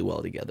work really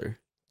well together.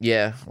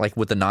 Yeah, like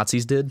what the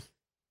Nazis did.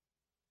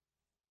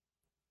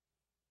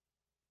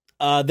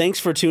 Thanks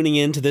for tuning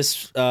in to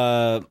this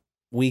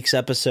week's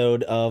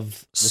episode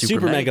of the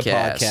Super Mega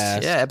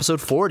Podcast. Yeah,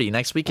 episode 40.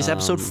 Next week is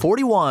episode Um,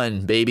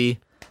 41, baby.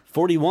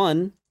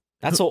 41.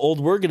 That's how old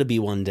we're going to be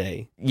one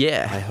day, I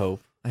Yeah.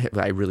 hope.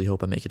 I really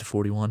hope I make it to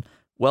 41.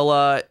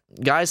 Well,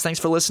 guys, thanks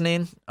for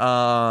listening.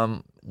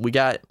 We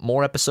got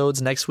more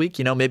episodes next week.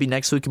 You know, maybe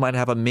next week we might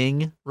have a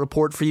Ming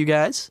report for you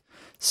guys.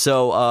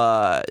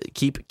 So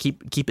keep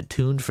it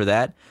tuned for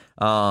that.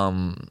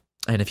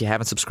 And if you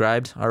haven't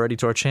subscribed already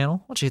to our channel,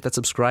 why don't you hit that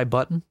subscribe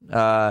button?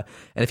 And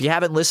if you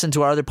haven't listened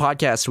to our other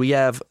podcasts, we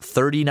have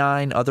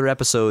 39 other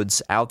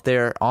episodes out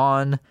there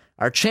on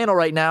our channel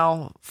right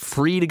now,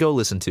 free to go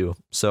listen to.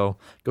 So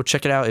go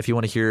check it out if you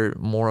want to hear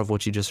more of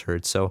what you just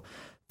heard. So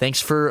thanks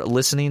for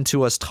listening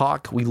to us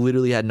talk. We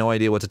literally had no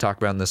idea what to talk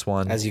about in this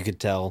one. As you could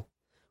tell,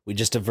 we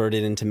just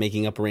diverted into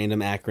making up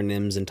random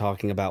acronyms and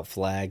talking about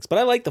flags. But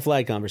I like the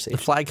flag conversation.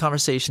 The flag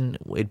conversation,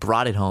 it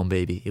brought it home,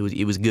 baby. It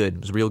was good.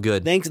 It was real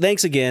good.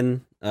 Thanks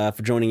again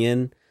for joining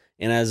in.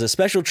 And as a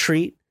special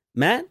treat,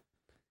 Matt,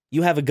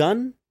 you have a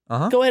gun?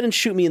 Uh-huh. Go ahead and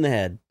shoot me in the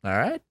head. All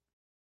right.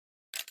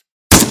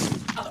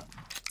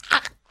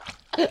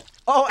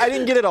 Oh, I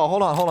didn't get it all.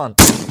 Hold on.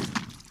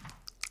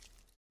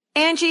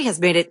 Angie has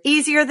made it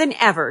easier than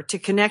ever to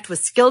connect with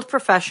skilled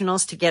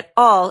professionals to get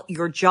all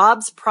your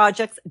jobs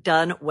projects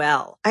done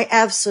well. I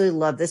absolutely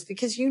love this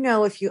because, you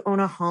know, if you own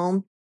a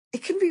home,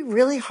 it can be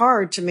really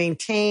hard to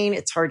maintain.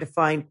 It's hard to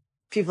find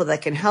people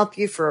that can help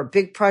you for a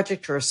big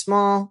project or a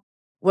small.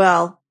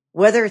 Well,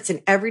 whether it's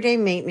in everyday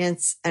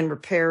maintenance and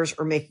repairs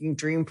or making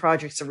dream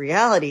projects a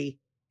reality,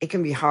 it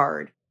can be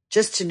hard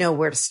just to know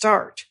where to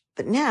start.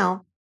 But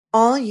now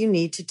all you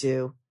need to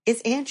do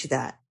is Angie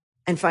that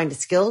and find a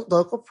skilled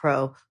local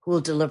pro who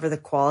will deliver the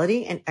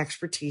quality and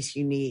expertise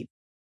you need.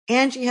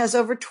 Angie has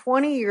over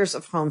 20 years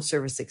of home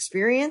service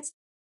experience,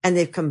 and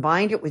they've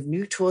combined it with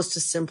new tools to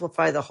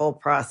simplify the whole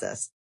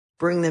process.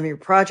 Bring them your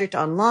project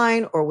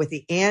online or with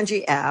the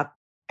Angie app,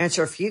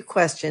 answer a few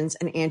questions,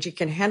 and Angie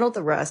can handle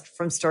the rest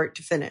from start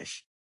to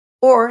finish.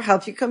 Or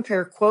help you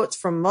compare quotes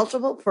from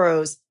multiple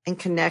pros and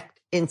connect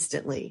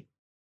instantly,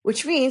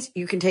 which means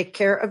you can take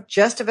care of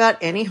just about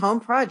any home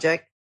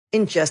project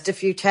in just a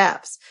few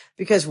taps.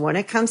 Because when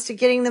it comes to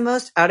getting the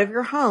most out of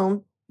your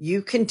home,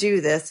 you can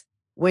do this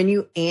when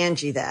you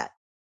Angie that.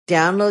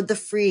 Download the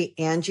free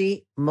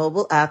Angie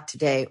mobile app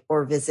today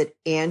or visit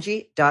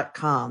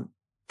Angie.com.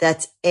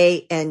 That's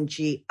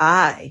ANGI.com.